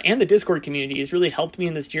 and the Discord community has really helped me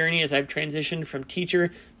in this journey as I've transitioned from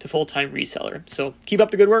teacher to full-time reseller. So keep up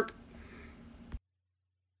the good work.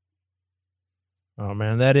 Oh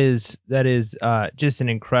man, that is just an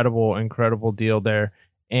incredible deal there.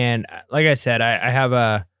 And like I said, I have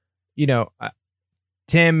a,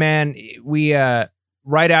 Tim, man, we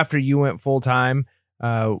right after you went full time,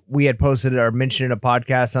 we had posted or mentioned in a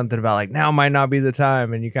podcast something about like now might not be the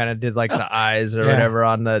time, and you kind of did like the eyes or whatever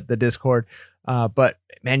on the Discord. But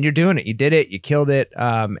man, you're doing it. You did it. You killed it.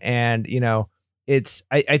 And it's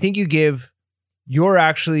I think you're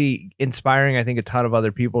actually inspiring, I think, a ton of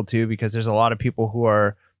other people too, because there's a lot of people who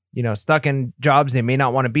are, stuck in jobs they may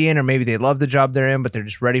not want to be in, or maybe they love the job they're in, but they're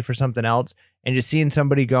just ready for something else. And just seeing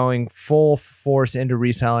somebody going full force into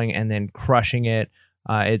reselling and then crushing it,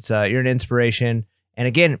 you're an inspiration. And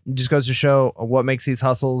again, it just goes to show what makes these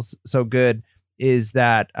hustles so good is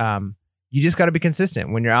that you just got to be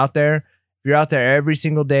consistent. When you're out there, if you're out there every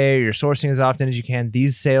single day, you're sourcing as often as you can,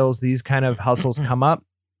 these sales, these kind of hustles come up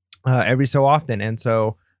every so often. And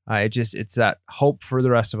so it's that hope for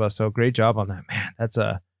the rest of us. So great job on that,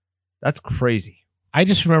 man. That's crazy. I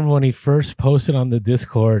just remember when he first posted on the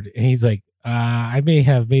Discord and he's like, I may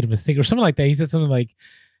have made a mistake or something like that. He said something like,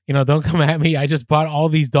 don't come at me. I just bought all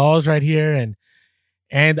these dolls right here.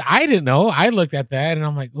 And I didn't know. I looked at that and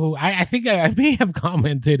I'm like, oh, I think I may have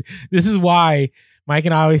commented. This is why Mike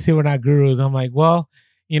and I always say we're not gurus. I'm like, well,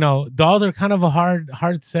 dolls are kind of a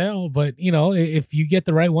hard sell, but if you get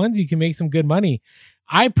the right ones, you can make some good money.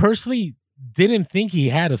 I personally didn't think he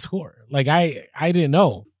had a score. Like I didn't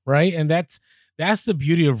know. Right. And that's the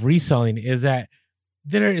beauty of reselling, is that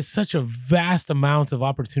there is such a vast amount of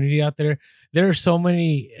opportunity out there. There are so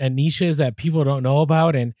many niches that people don't know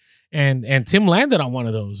about. And Tim landed on one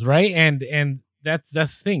of those. Right. And that's the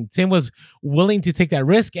thing. Tim was willing to take that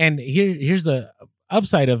risk. And here's the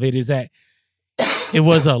upside of it, is that it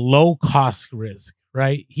was a low cost risk,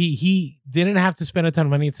 right? He didn't have to spend a ton of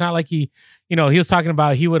money. It's not like he was talking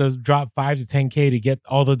about he would have dropped $5 to $10K to get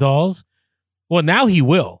all the dolls. Well, now he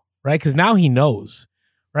will, right? Because now he knows,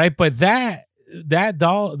 right? But that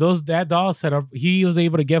doll setup, he was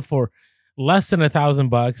able to get for less than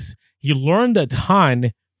 $1,000. He learned a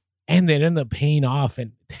ton, and then ended up paying off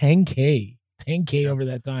and $10K over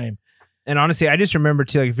that time. And honestly, I just remember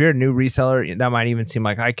too, like if you're a new reseller, that might even seem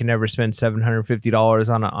like I can never spend $750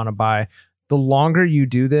 on a buy. The longer you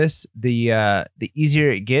do this, the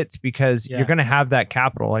easier it gets, because you're going to have that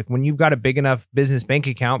capital. Like when you've got a big enough business bank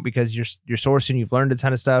account, because you're sourcing, you've learned a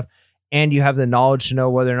ton of stuff, and you have the knowledge to know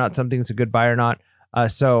whether or not something's a good buy or not.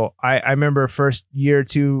 So I remember first year or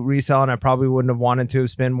two reselling, I probably wouldn't have wanted to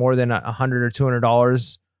spend more than $100 or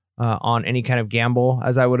 $200 on any kind of gamble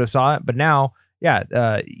as I would have saw it. But now,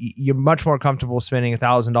 you're much more comfortable spending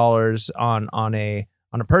 $1,000 on a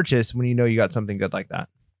purchase when you got something good like that.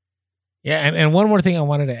 Yeah, and one more thing I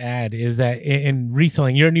wanted to add is that in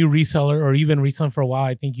reselling, you're a new reseller or you've been reselling for a while,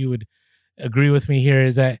 I think you would agree with me here,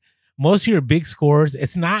 is that most of your big scores,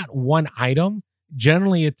 it's not one item.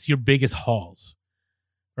 Generally, it's your biggest hauls,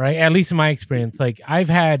 right? At least in my experience. Like I've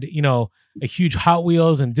had, a huge Hot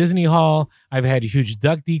Wheels and Disney haul. I've had a huge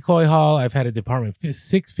Duck Decoy haul. I've had a Department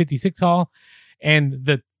 56 haul. And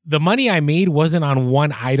the money I made wasn't on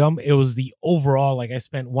one item. It was the overall, like I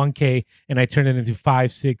spent $1K and I turned it into $5,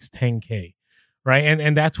 $6, $10K. Right.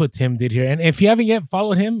 And that's what Tim did here. And if you haven't yet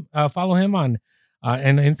followed him, follow him on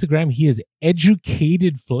Instagram. He is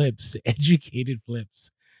Educated Flips.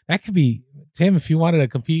 That could be, Tim, if you wanted to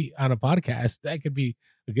compete on a podcast, that could be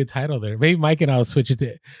a good title there. Maybe Mike and I'll switch it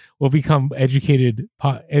to, we'll become pure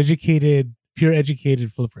educated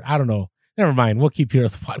flipper. I don't know. Never mind. We'll keep here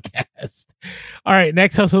as the podcast. All right.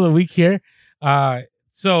 Next hustle of the week here.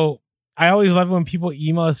 So I always love when people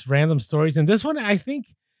email us random stories. And this one, I think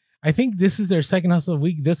this is their second hustle of the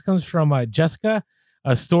week. This comes from Jessica,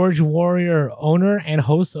 a Storage Warrior owner and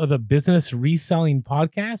host of the Business Reselling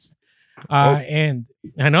podcast. And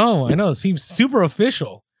I know, it seems super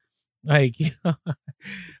official. Like,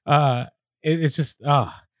 it's just,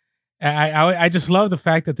 I just love the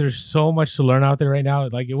fact that there's so much to learn out there right now.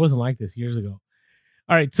 Like, it wasn't like this years ago.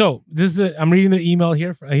 All right. So I'm reading their email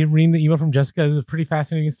here. I'm reading the email from Jessica. This is a pretty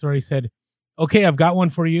fascinating story. He said, okay, I've got one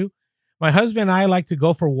for you. My husband and I like to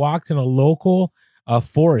go for walks in a local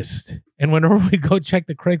forest. And whenever we go check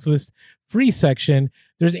the Craigslist free section,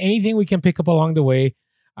 there's anything we can pick up along the way.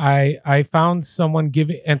 I found someone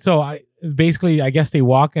giving, and so I guess they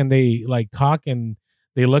walk and they like talk and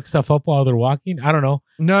they look stuff up while they're walking. I don't know.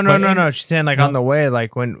 No. She's saying like on the way,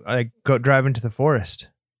 like when I go drive into the forest,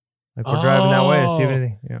 like we're driving that way and see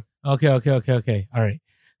anything. Yeah. Okay. All right.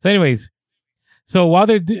 So anyways, while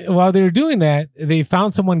they're doing that, they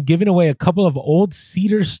found someone giving away a couple of old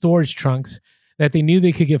cedar storage trunks that they knew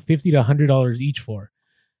they could get $50 to $100 each for.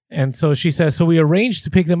 And so she says, so we arranged to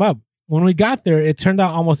pick them up. When we got there, it turned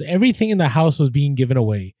out almost everything in the house was being given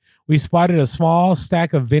away. We spotted a small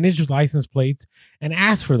stack of vintage license plates and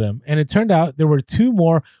asked for them. And it turned out there were 2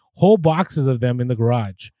 more whole boxes of them in the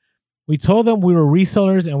garage. We told them we were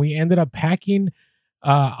resellers and we ended up packing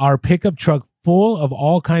our pickup truck full of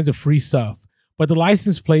all kinds of free stuff. But the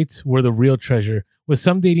license plates were the real treasure, with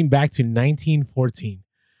some dating back to 1914.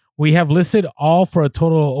 We have listed all for a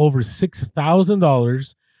total of over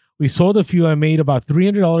 $6,000. We sold a few and made about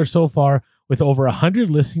 $300 so far, with over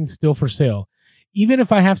 100 listings still for sale. Even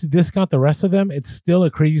if I have to discount the rest of them, it's still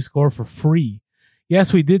a crazy score for free.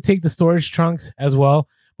 Yes, we did take the storage trunks as well,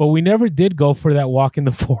 but we never did go for that walk in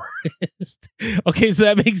the forest. Okay, so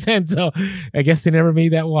that makes sense. So I guess they never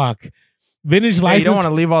made that walk. Vintage license. You don't want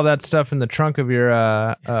to leave all that stuff in the trunk of your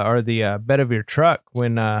or the bed of your truck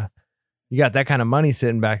when you got that kind of money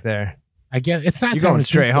sitting back there. I guess it's not. You're going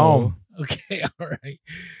straight home. Okay, all right.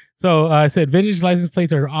 So I said vintage license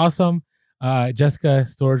plates are awesome. Jessica,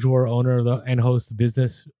 Storage War owner and host of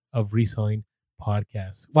Business of Reselling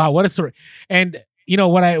podcast. Wow, what a story! And you know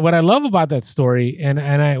what I love about that story, and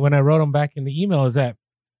when I wrote them back in the email, is that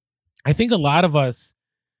I think a lot of us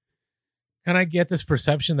kind of get this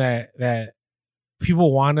perception that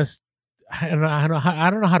people want us. I don't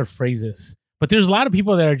know how to phrase this, but there's a lot of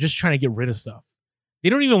people that are just trying to get rid of stuff. They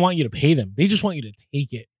don't even want you to pay them; they just want you to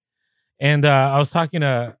take it. And I was talking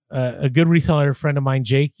to a good reseller friend of mine,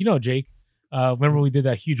 Jake. You know Jake. Remember we did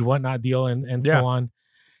that huge whatnot deal and so on.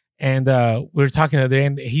 And we were talking the other day,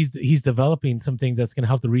 and he's developing some things that's going to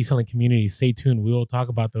help the reselling community. Stay tuned. We will talk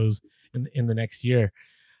about those in the next year.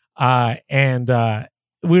 And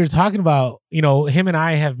we were talking about, him and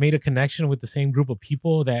I have made a connection with the same group of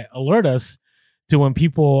people that alert us to when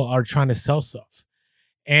people are trying to sell stuff.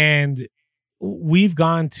 And we've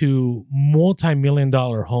gone to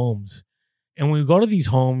multi-million-dollar homes. And when we go to these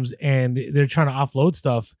homes and they're trying to offload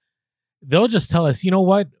stuff, they'll just tell us, you know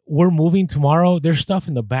what? We're moving tomorrow. There's stuff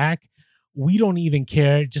in the back. We don't even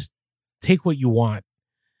care. Just take what you want.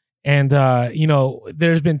 And,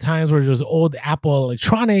 there's been times where there's old Apple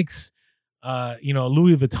electronics,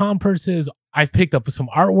 Louis Vuitton purses. I've picked up some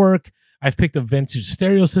artwork. I've picked up vintage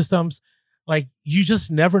stereo systems. Like, you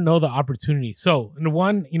just never know the opportunity. So,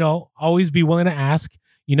 one, always be willing to ask.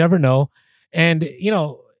 You never know. And,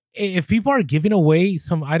 if people are giving away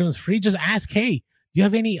some items free, just ask, hey, do you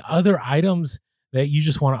have any other items that you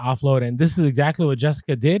just want to offload? And this is exactly what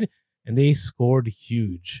Jessica did, and they scored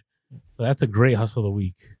huge. So that's a great hustle of the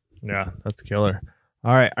week. Yeah, that's killer.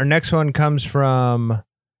 All right, our next one comes from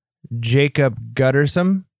Jacob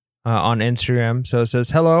Guttersom on Instagram. So it says,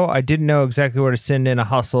 hello, I didn't know exactly where to send in a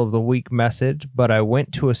hustle of the week message, but I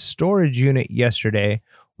went to a storage unit yesterday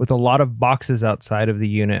with a lot of boxes outside of the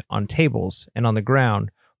unit on tables and on the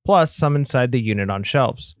ground, plus some inside the unit on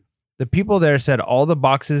shelves. The people there said all the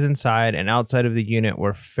boxes inside and outside of the unit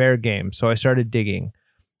were fair game, so I started digging.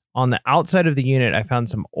 On the outside of the unit, I found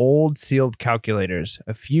some old sealed calculators,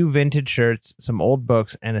 a few vintage shirts, some old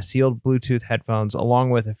books, and a sealed Bluetooth headphones, along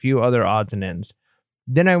with a few other odds and ends.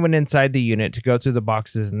 Then I went inside the unit to go through the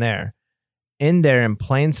boxes in there. In there, in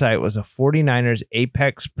plain sight, was a 49ers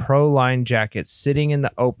Apex Pro Line jacket sitting in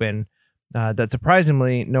the open that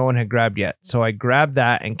surprisingly no one had grabbed yet, so I grabbed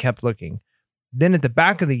that and kept looking. Then at the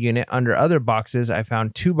back of the unit, under other boxes, I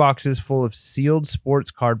found 2 boxes full of sealed sports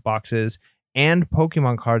card boxes and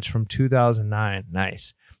Pokemon cards from 2009.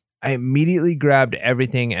 Nice. I immediately grabbed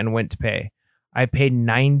everything and went to pay. I paid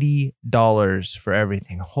 $90 for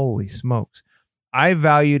everything. Holy smokes. I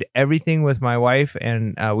valued everything with my wife,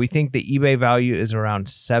 and we think the eBay value is around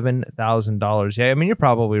 $7,000. Yeah, I mean, you're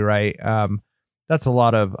probably right. That's a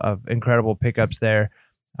lot of incredible pickups there.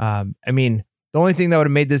 I mean, the only thing that would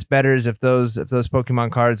have made this better is if those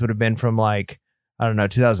Pokemon cards would have been from like, I don't know,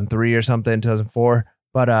 2003 or something, 2004.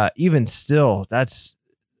 But even still, that's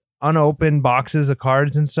unopened boxes of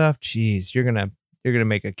cards and stuff. Jeez, you're gonna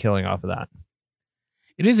make a killing off of that.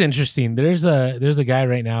 It is interesting. There's a guy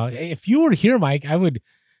right now. If you were here, Mike,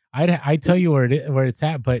 I'd tell you where it's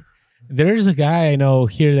at. But there's a guy I know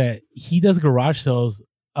here that he does garage sales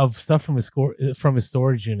of stuff from his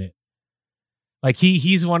storage unit. Like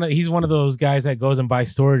he's one of those guys that goes and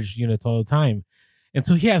buys storage units all the time, and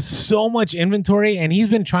so he has so much inventory, and he's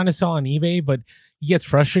been trying to sell on eBay, but he gets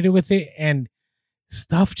frustrated with it, and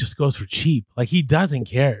stuff just goes for cheap. Like he doesn't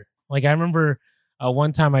care. Like I remember.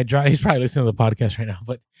 One time he's probably listening to the podcast right now,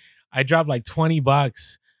 but I dropped like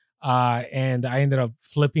 $20 and I ended up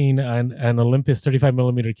flipping an Olympus 35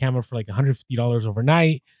 millimeter camera for like $150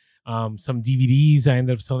 overnight. Some DVDs I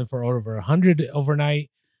ended up selling for over $100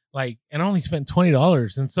 overnight. Like, and I only spent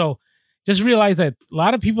 $20. And so just realize that a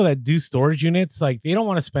lot of people that do storage units, like they don't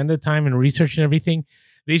want to spend the time and researching everything.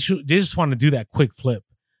 They just want to do that quick flip.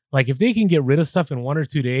 Like if they can get rid of stuff in 1 or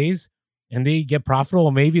 2 days, and they get profitable,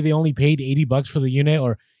 maybe they only paid $80 for the unit,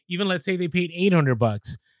 or even let's say they paid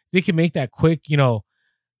 $800. They can make that quick,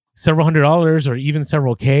 several $100s or even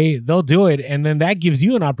several K. They'll do it. And then that gives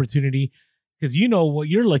you an opportunity because you know what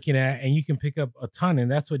you're looking at and you can pick up a ton. And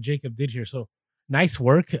that's what Jacob did here. So nice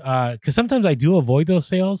work. Because sometimes I do avoid those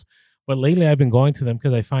sales, but lately I've been going to them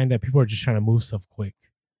because I find that people are just trying to move stuff quick.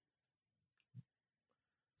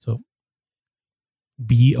 So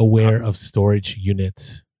be aware of storage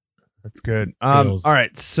units. That's good. All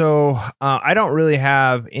right. So I don't really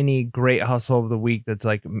have any great hustle of the week that's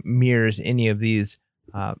like mirrors any of these.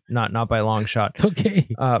 Not by a long shot. It's okay.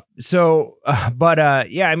 Yeah,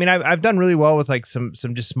 I mean, I've done really well with like some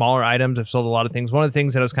just smaller items. I've sold a lot of things. One of the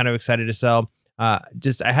things that I was kind of excited to sell, I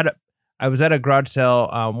was at a garage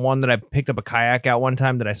sale, one that I picked up a kayak at one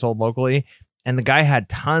time that I sold locally, and the guy had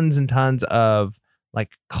tons and tons of like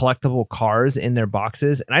collectible cars in their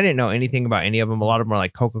boxes. And I didn't know anything about any of them. A lot of them were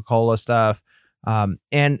like Coca-Cola stuff.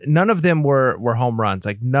 And none of them were home runs.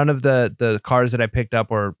 Like none of the cars that I picked up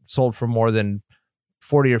were sold for more than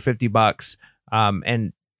 $40 or $50.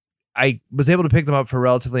 And I was able to pick them up for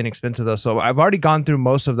relatively inexpensive though. So I've already gone through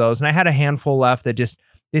most of those, and I had a handful left that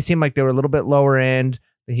they seemed like they were a little bit lower end.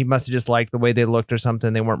 He must have just liked the way they looked or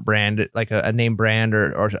something. They weren't branded like a name brand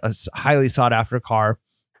or a highly sought after car.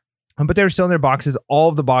 But they were still in their boxes. All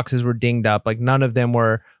of the boxes were dinged up. Like none of them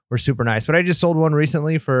were super nice. But I just sold one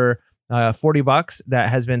recently for $40 that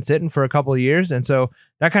has been sitting for a couple of years. And so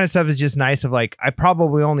that kind of stuff is just nice of like, I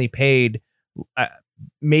probably only paid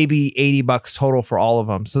maybe $80 total for all of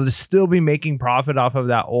them. So to still be making profit off of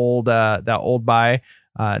that old buy,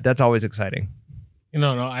 that's always exciting.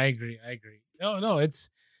 No, I agree. No, it's,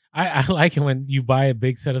 I like it when you buy a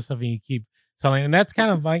big set of stuff and you keep selling. And that's kind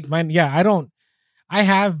of like mine. Yeah, I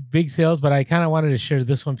have big sales, but I kind of wanted to share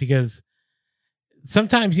this one because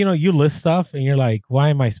sometimes, you list stuff and you're like, why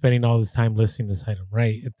am I spending all this time listing this item?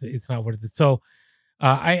 Right. It's not worth it. So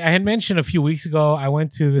I had mentioned a few weeks ago, I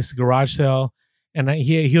went to this garage sale and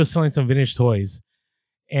he was selling some vintage toys.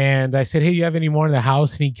 And I said, hey, you have any more in the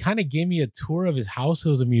house? And he kind of gave me a tour of his house. It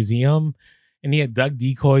was a museum and he had duck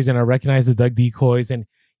decoys, and I recognized the duck decoys. And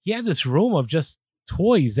he had this room of just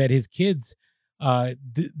toys that his kids, they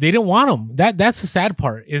didn't want them. That's the sad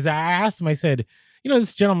part is I asked him, I said,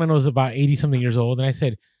 this gentleman was about 80 something years old. And I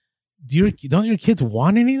said, don't your kids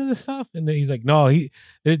want any of this stuff? And then he's like, no,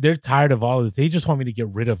 they're tired of all of this. They just want me to get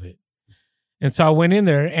rid of it. And so I went in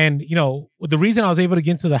there and, the reason I was able to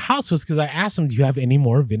get into the house was because I asked him, do you have any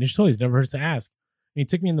more vintage toys? Never hurts to ask. And he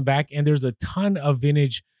took me in the back and there's a ton of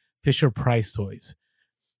vintage Fisher Price toys.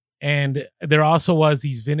 And there also was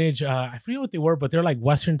these vintage, I forget what they were, but they're like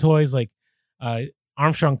Western toys, like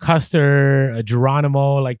Armstrong Custer,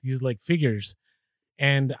 Geronimo, like these like figures.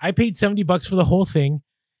 And I paid $70 for the whole thing.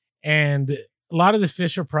 And a lot of the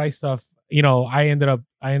Fisher Price stuff, I ended up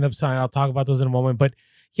selling. I'll talk about those in a moment. But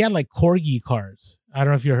he had like Corgi cars. I don't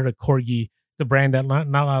know if you heard of Corgi, the brand that not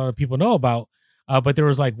a lot of people know about. But there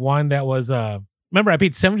was like one that was, remember I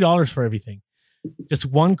paid $70 for everything. Just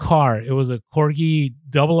one car. It was a Corgi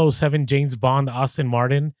 007 James Bond Aston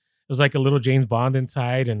Martin. It was like a little James Bond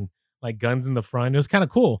inside and like guns in the front. It was kind of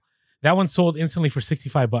cool. That one sold instantly for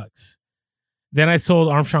 $65. Then I sold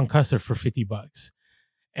Armstrong Custer for $50.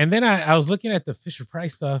 And then I was looking at the Fisher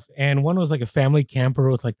Price stuff, and one was like a family camper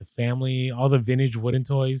with like the family, all the vintage wooden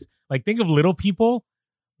toys. Like think of Little People,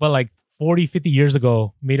 but like 40, 50 years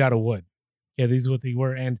ago, made out of wood. Yeah, these are what they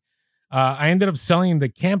were. And I ended up selling the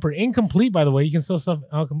camper incomplete, by the way. You can still sell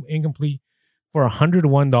incomplete for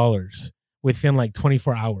 $101 within like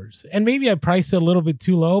 24 hours. And maybe I priced it a little bit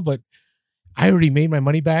too low, but I already made my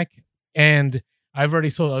money back. And I've already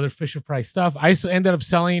sold other Fisher Price stuff. I ended up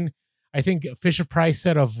selling, I think, a Fisher Price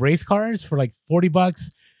set of race cars for like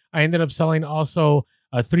 $40. I ended up selling also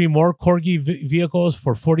 3 more Corgi vehicles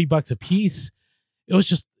for $40 a piece. It was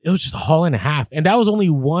just a haul and a half. And that was only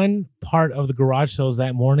one part of the garage sales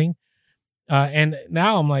that morning. And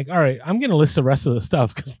now I'm like, all right, I'm going to list the rest of the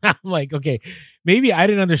stuff, because now I'm like, okay, maybe I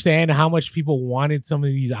didn't understand how much people wanted some of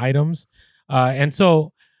these items. And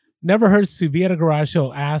so never hurts to be at a garage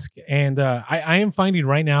sale, ask. And I am finding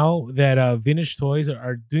right now that vintage toys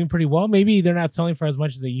are doing pretty well. Maybe they're not selling for as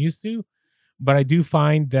much as they used to, but I do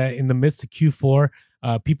find that in the midst of Q4,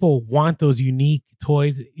 people want those unique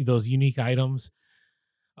toys, those unique items.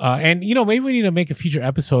 And, you know, maybe we need to make a future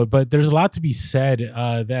episode, but there's a lot to be said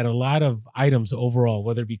that a lot of items overall,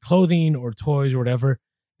 whether it be clothing or toys or whatever,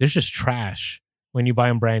 there's just trash when you buy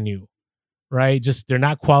them brand new, right? Just they're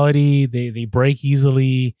not quality. They break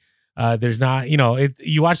easily. There's not, you know,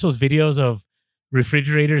 you watch those videos of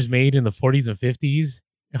refrigerators made in the 40s and 50s.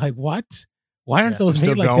 You're like, what? Why aren't those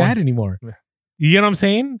made like that anymore? Yeah. You know what I'm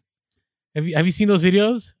saying? Have you seen those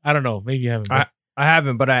videos? I don't know. Maybe you haven't. I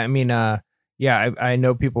haven't, but I mean, yeah, I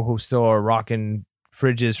know people who still are rocking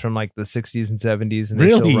fridges from like the 60s and 70s, and they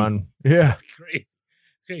still run. Yeah, that's great.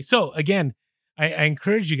 Great. So again, I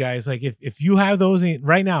encourage you guys, like if you have those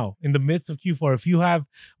right now in the midst of Q4, if you have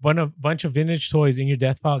a bunch of vintage toys in your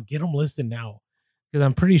death pile, get them listed now, because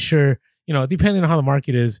I'm pretty sure, you know, depending on how the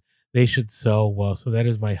market is, they should sell well. So that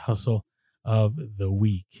is my hustle of the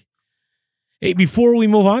week. Hey, before we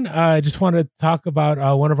move on, I just want to talk about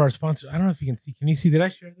one of our sponsors. I don't know if you can see. Can you see? Did I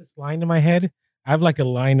share this line in my head? I have like a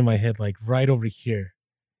line in my head, like right over here.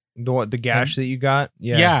 The gash that you got?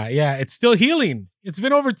 Yeah. It's still healing. It's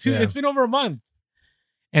been over It's been over a month,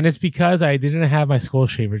 and it's because I didn't have my skull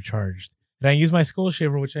shaver charged. And I used my skull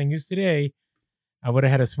shaver, which I used today. I would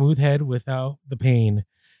have had a smooth head without the pain.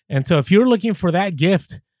 And so, if you're looking for that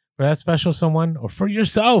gift for that special someone or for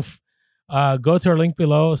yourself, go to our link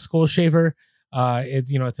below. Skull shaver.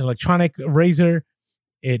 It's an electronic razor.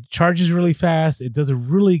 It charges really fast. It does a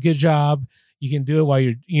really good job. You can do it while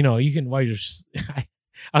you're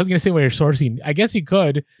I was going to say while you're sourcing. I guess you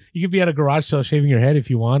could be at a garage sale shaving your head if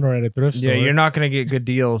you want, or at a thrift store. Yeah, you're not going to get good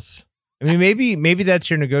deals. I mean, maybe that's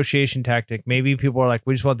your negotiation tactic. Maybe people are like,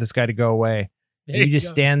 we just want this guy to go away. You just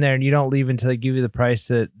stand there and you don't leave until they give you the price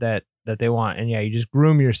that they want. And yeah, you just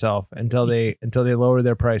groom yourself until they lower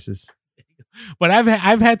their prices. But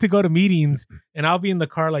I've had to go to meetings, and I'll be in the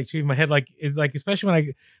car like shaving my head, like it's like, especially when I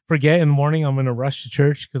forget in the morning, I'm gonna rush to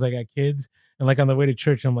church because I got kids, and like on the way to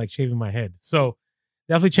church I'm like shaving my head. So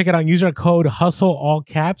definitely check it out. Use our code HUSTLE, all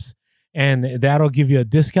caps, and that'll give you a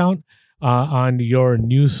discount on your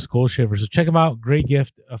new skull shaver. So check them out. Great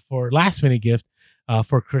gift for last minute gift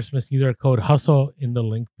for Christmas. Use our code HUSTLE in the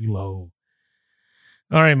link below.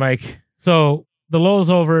 All right, Mike. So the low's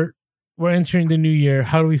over. We're entering the new year.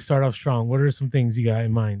 How do we start off strong? What are some things you got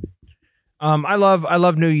in mind? I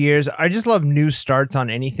love New Year's. I just love new starts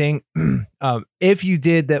on anything. If you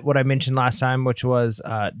did that, what I mentioned last time, which was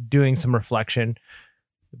doing some reflection,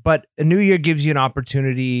 but a new year gives you an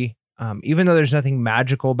opportunity, even though there's nothing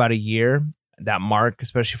magical about a year, that mark,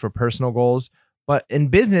 especially for personal goals. But in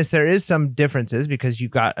business, there is some differences because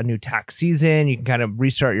you've got a new tax season. You can kind of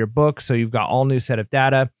restart your book. So you've got all new set of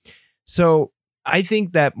data. So I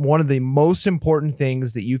think that one of the most important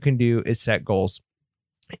things that you can do is set goals.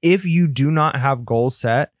 If you do not have goals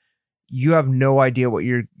set, you have no idea what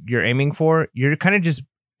you're aiming for. You're kind of just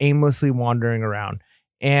aimlessly wandering around,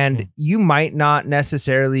 and you might not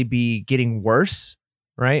necessarily be getting worse,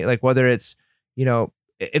 right? Like whether it's,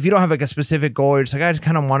 if you don't have like a specific goal, you're just like, I just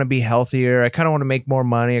kind of want to be healthier. I kind of want to make more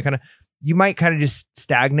money. You might kind of just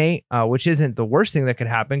stagnate, which isn't the worst thing that could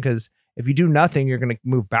happen, because if you do nothing, you're going to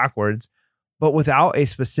move backwards. But without a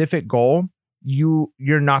specific goal,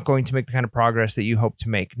 you're not going to make the kind of progress that you hope to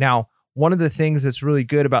make. Now, one of the things that's really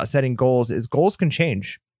good about setting goals is goals can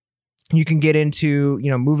change. You can get into,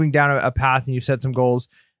 moving down a path, and you've set some goals,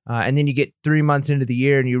 and then you get 3 months into the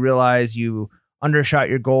year and you realize you undershot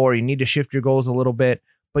your goal, or you need to shift your goals a little bit,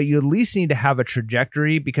 but you at least need to have a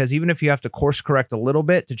trajectory, because even if you have to course correct a little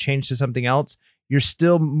bit to change to something else, you're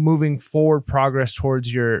still moving forward progress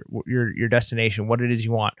towards your destination, what it is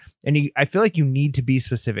you want. And I feel like you need to be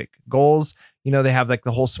specific. Goals, they have like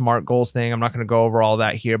the whole SMART goals thing. I'm not going to go over all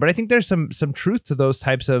that here, but I think there's some truth to those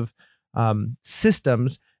types of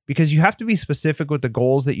systems, because you have to be specific with the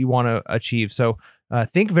goals that you want to achieve. So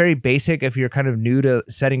think very basic. If you're kind of new to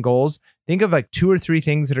setting goals, think of like 2 or 3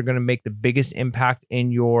 things that are going to make the biggest impact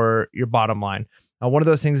in your bottom line. One of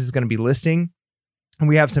those things is going to be listing. And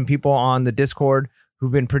we have some people on the Discord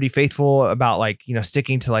who've been pretty faithful about like,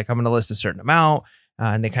 sticking to like, I'm going to list a certain amount,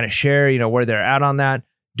 and they kind of share, where they're at on that.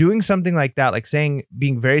 Doing something like that, like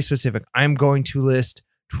being very specific, I'm going to list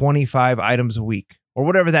 25 items a week, or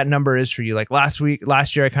whatever that number is for you. Like last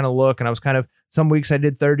year, I kind of look and I was some weeks I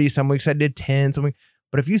did 30, some weeks I did 10,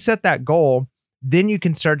 but if you set that goal, then you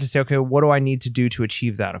can start to say, okay, what do I need to do to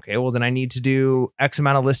achieve that? Okay, well, then I need to do X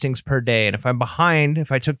amount of listings per day. And if I'm behind,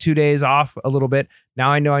 if I took 2 days off a little bit, now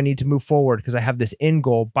I know I need to move forward because I have this end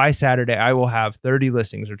goal. By Saturday, I will have 30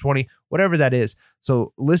 listings or 20, whatever that is.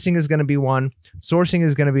 So listing is going to be one. Sourcing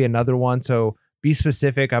is going to be another one. So be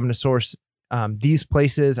specific. I'm going to source these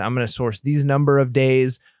places. I'm going to source these number of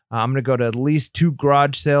days. I'm going to go to at least 2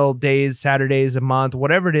 garage sale days, Saturdays a month,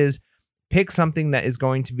 whatever it is. Pick something that is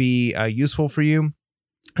going to be useful for you,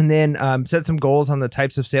 and then set some goals on the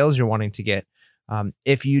types of sales you're wanting to get.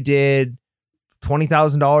 If you did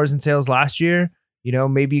 $20,000 in sales last year,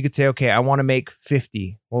 maybe you could say, okay, I want to make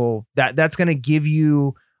 50. Well, that's going to give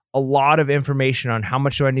you a lot of information on how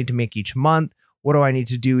much do I need to make each month? What do I need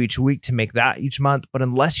to do each week to make that each month? But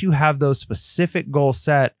unless you have those specific goals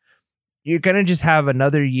set, you're going to just have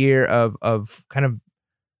another year of kind of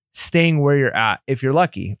staying where you're at if you're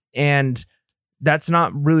lucky. And that's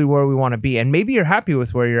not really where we want to be. And maybe you're happy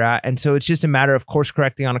with where you're at. And so it's just a matter of course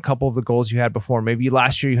correcting on a couple of the goals you had before. Maybe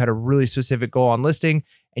last year you had a really specific goal on listing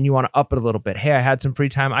and you want to up it a little bit. Hey, I had some free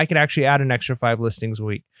time. I could actually add an extra 5 listings a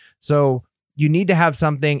week. So you need to have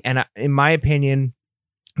something. And in my opinion,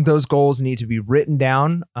 those goals need to be written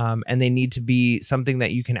down, and they need to be something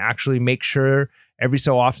that you can actually make sure every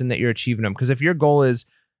so often that you're achieving them. Because if your goal is,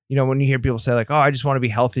 when you hear people say like, oh, I just want to be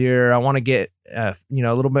healthier, I want to get, a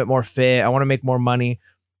little bit more fit, I want to make more money.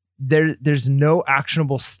 There's no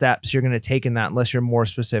actionable steps you're going to take in that unless you're more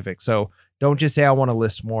specific. So don't just say, I want to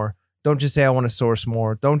list more. Don't just say, I want to source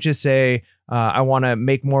more. Don't just say, I want to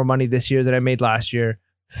make more money this year than I made last year.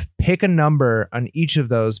 Pick a number on each of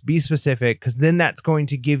those, be specific, because then that's going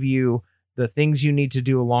to give you the things you need to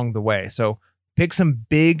do along the way. So pick some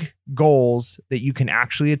big goals that you can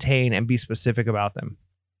actually attain and be specific about them.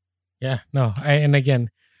 Yeah, no, and again,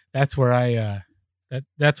 that's where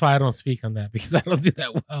that's why I don't speak on that, because I don't do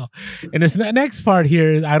that well. And this next part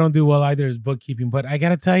here is I don't do well either, is bookkeeping. But I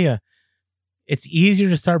gotta tell you, it's easier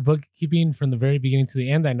to start bookkeeping from the very beginning to the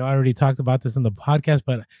end. I know I already talked about this in the podcast,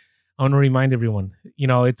 but I want to remind everyone,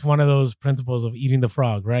 it's one of those principles of eating the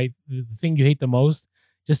frog, right? The thing you hate the most,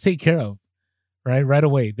 just take care of, right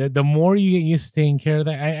away. The more you get used to taking care of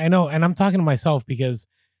that, I know, and I'm talking to myself because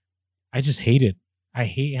I just hate it. I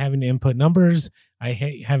hate having to input numbers. I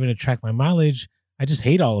hate having to track my mileage. I just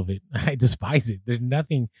hate all of it. I despise it. There's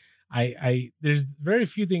nothing. There's very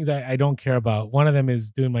few things I don't care about. One of them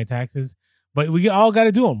is doing my taxes, but we all got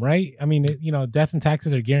to do them, right? I mean, death and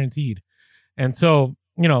taxes are guaranteed. And so,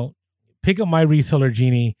 pick up My Reseller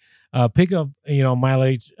Genie, pick up, Mile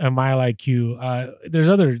IQ. There's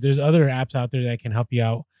other apps out there that can help you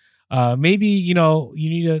out. Maybe, you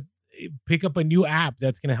need to pick up a new app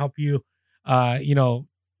that's going to help you,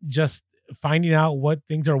 just finding out what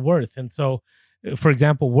things are worth. And so, for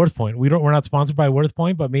example, WorthPoint, we're not sponsored by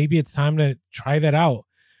WorthPoint, but maybe it's time to try that out.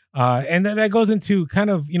 And then that goes into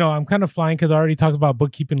kind of, I'm kind of flying because I already talked about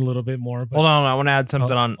bookkeeping a little bit more. But, hold on, I want to add something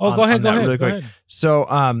go ahead, really quick. So,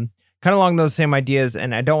 kind of along those same ideas,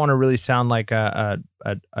 and I don't want to really sound like a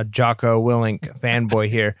Jocko Willink fanboy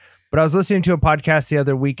here, but I was listening to a podcast the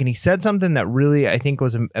other week, and he said something that really, I think,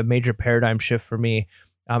 was a major paradigm shift for me.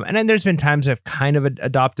 And then there's been times I've kind of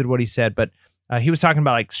adopted what he said, but he was talking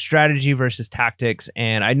about like strategy versus tactics.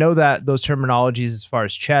 And I know that those terminologies as far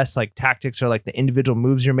as chess, like tactics are like the individual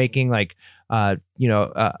moves you're making, like,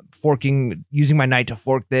 forking, using my knight to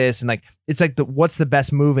fork this. And like, it's like what's the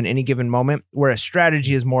best move in any given moment, where a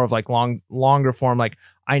strategy is more of like longer form. Like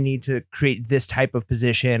I need to create this type of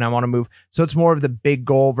position. I want to move. So it's more of the big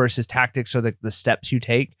goal versus tactics, or the steps you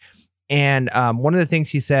take. And one of the things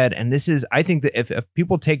he said, and this is, I think that if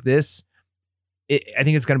people take this, I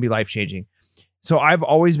think it's going to be life-changing. So I've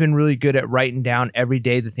always been really good at writing down every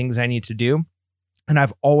day the things I need to do. And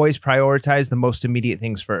I've always prioritized the most immediate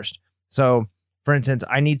things first. So for instance,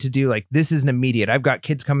 I need to do like, this is an immediate. I've got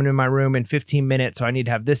kids coming in my room in 15 minutes. So I need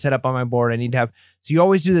to have this set up on my board. So you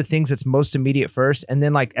always do the things that's most immediate first. And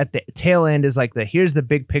then like at the tail end is like here's the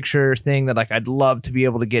big picture thing that like I'd love to be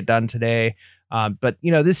able to get done today. But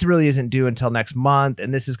this really isn't due until next month.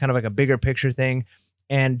 And this is kind of like a bigger picture thing.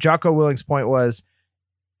 And Jocko Willing's point was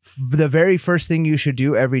the very first thing you should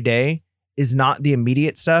do every day is not the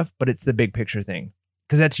immediate stuff, but it's the big picture thing.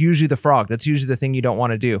 Because that's usually the frog. That's usually the thing you don't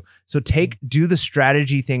want to do. So do the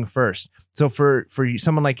strategy thing first. So for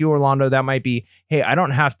someone like you, Orlando, that might be, hey, I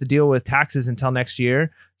don't have to deal with taxes until next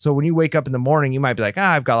year. So when you wake up in the morning, you might be like,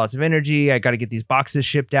 I've got lots of energy. I got to get these boxes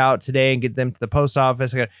shipped out today and get them to the post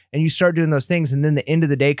office. And you start doing those things. And then the end of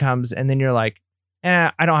the day comes and then you're like,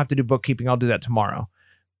 I don't have to do bookkeeping. I'll do that tomorrow.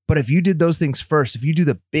 But if you did those things first, if you do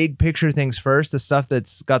the big picture things first, the stuff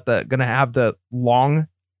that's going to have the long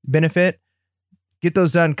benefit, get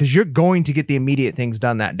those done, because you're going to get the immediate things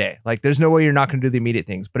done that day. Like there's no way you're not going to do the immediate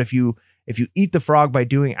things. But if you eat the frog by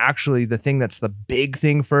doing actually the thing that's the big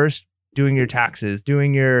thing first, doing your taxes,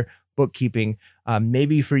 doing your bookkeeping,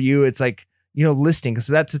 maybe for you it's like listing.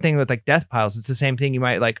 So that's the thing with like death piles. It's the same thing. You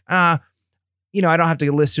might like I don't have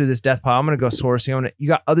to list through this death pile. I'm going to go sourcing. You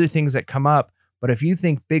got other things that come up. But if you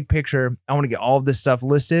think big picture, I want to get all of this stuff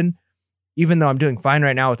listed, even though I'm doing fine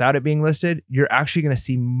right now without it being listed, you're actually going to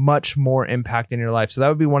see much more impact in your life. So that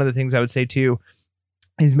would be one of the things I would say too,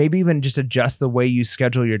 is maybe even just adjust the way you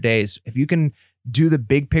schedule your days. If you can do the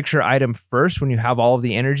big picture item first when you have all of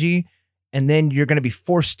the energy, and then you're going to be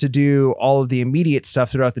forced to do all of the immediate stuff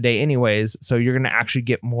throughout the day anyways. So you're going to actually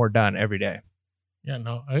get more done every day. Yeah,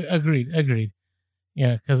 no, agreed.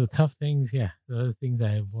 Yeah, because the tough things, the other things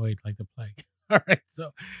I avoid like the plague. All right.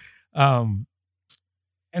 So,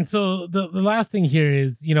 and so the last thing here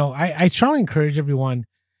is, I strongly encourage everyone,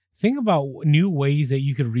 think about new ways that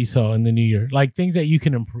you could resell in the new year, like things that you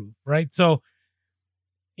can improve, right? So,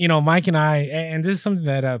 Mike and I, and this is something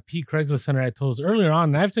that Pete Craigslist Center had told us earlier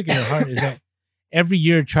on, and I've taken it to heart, is that every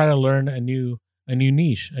year try to learn a new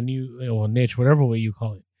niche, a new niche, whatever way you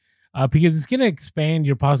call it, because it's going to expand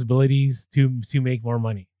your possibilities to make more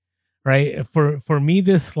money, right? For me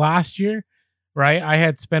this last year, right, I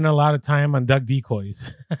had spent a lot of time on duck decoys,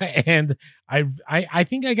 and I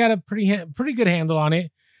think I got a pretty good handle on it.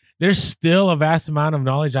 There's still a vast amount of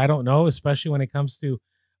knowledge I don't know, especially when it comes to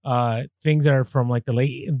things that are from like the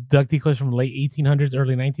late duck decoys from the late 1800s,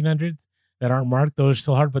 early 1900s that aren't marked. Those are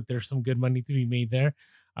still hard, but there's some good money to be made there.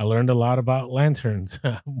 I learned a lot about lanterns,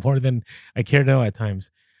 more than I care to know at times.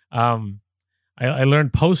 I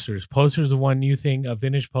learned posters. Posters are one new thing,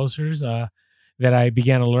 vintage posters that I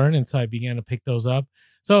began to learn, and so I began to pick those up.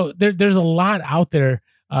 So there's a lot out there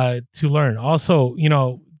to learn. Also,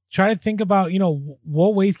 try to think about,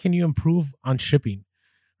 what ways can you improve on shipping,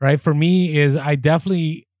 right? For me is I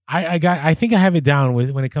definitely, I think I have it down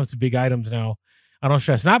when it comes to big items now. I don't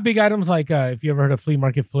stress. Not big items like if you ever heard of Flea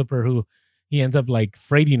Market Flipper, who he ends up like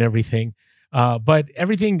freighting everything. But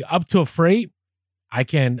everything up to a freight, I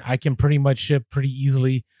can pretty much ship pretty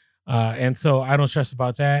easily. And so I don't stress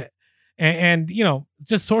about that. And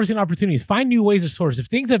just sourcing opportunities. Find new ways to source. If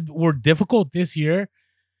things that were difficult this year,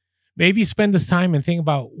 maybe spend this time and think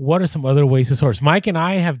about what are some other ways to source. Mike and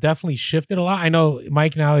I have definitely shifted a lot. I know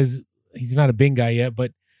Mike now he's not a bin guy yet,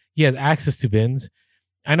 but he has access to bins.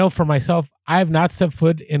 I know for myself, I have not stepped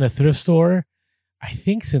foot in a thrift store, I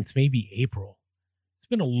think since maybe April. It's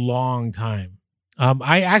been a long time.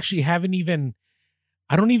 I actually I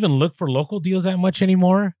don't even look for local deals that much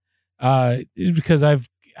anymore, because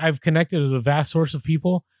I've connected with a vast source of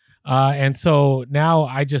people. And so now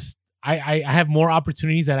I have more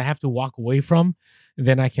opportunities that I have to walk away from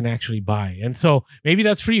than I can actually buy. And so maybe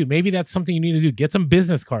that's for you. Maybe that's something you need to do. Get some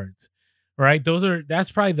business cards, right?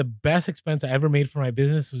 That's probably the best expense I ever made for my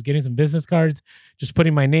business, was getting some business cards, just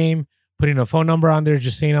putting my name, putting a phone number on there,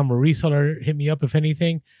 just saying I'm a reseller, hit me up if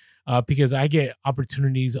anything, because I get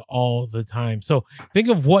opportunities all the time. So think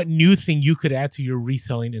of what new thing you could add to your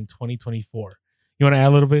reselling in 2024. You want to add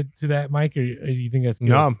a little bit to that, Mike, or do you think that's good?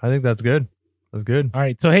 No, I think that's good. That's good. All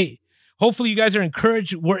right. So, hey, hopefully you guys are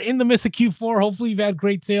encouraged. We're in the midst of Q4. Hopefully you've had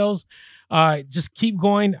great sales. Just keep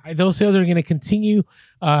going. Those sales are going to continue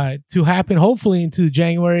to happen, hopefully into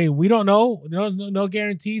January. We don't know. No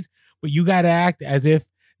guarantees, but you got to act as if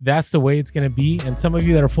that's the way it's going to be. And some of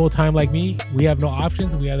you that are full-time like me, we have no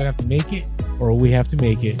options. We either have to make it or we have to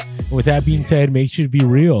make it. And with that being said, make sure to be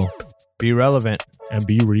real, be relevant, and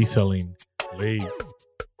be reselling.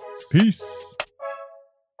 Peace.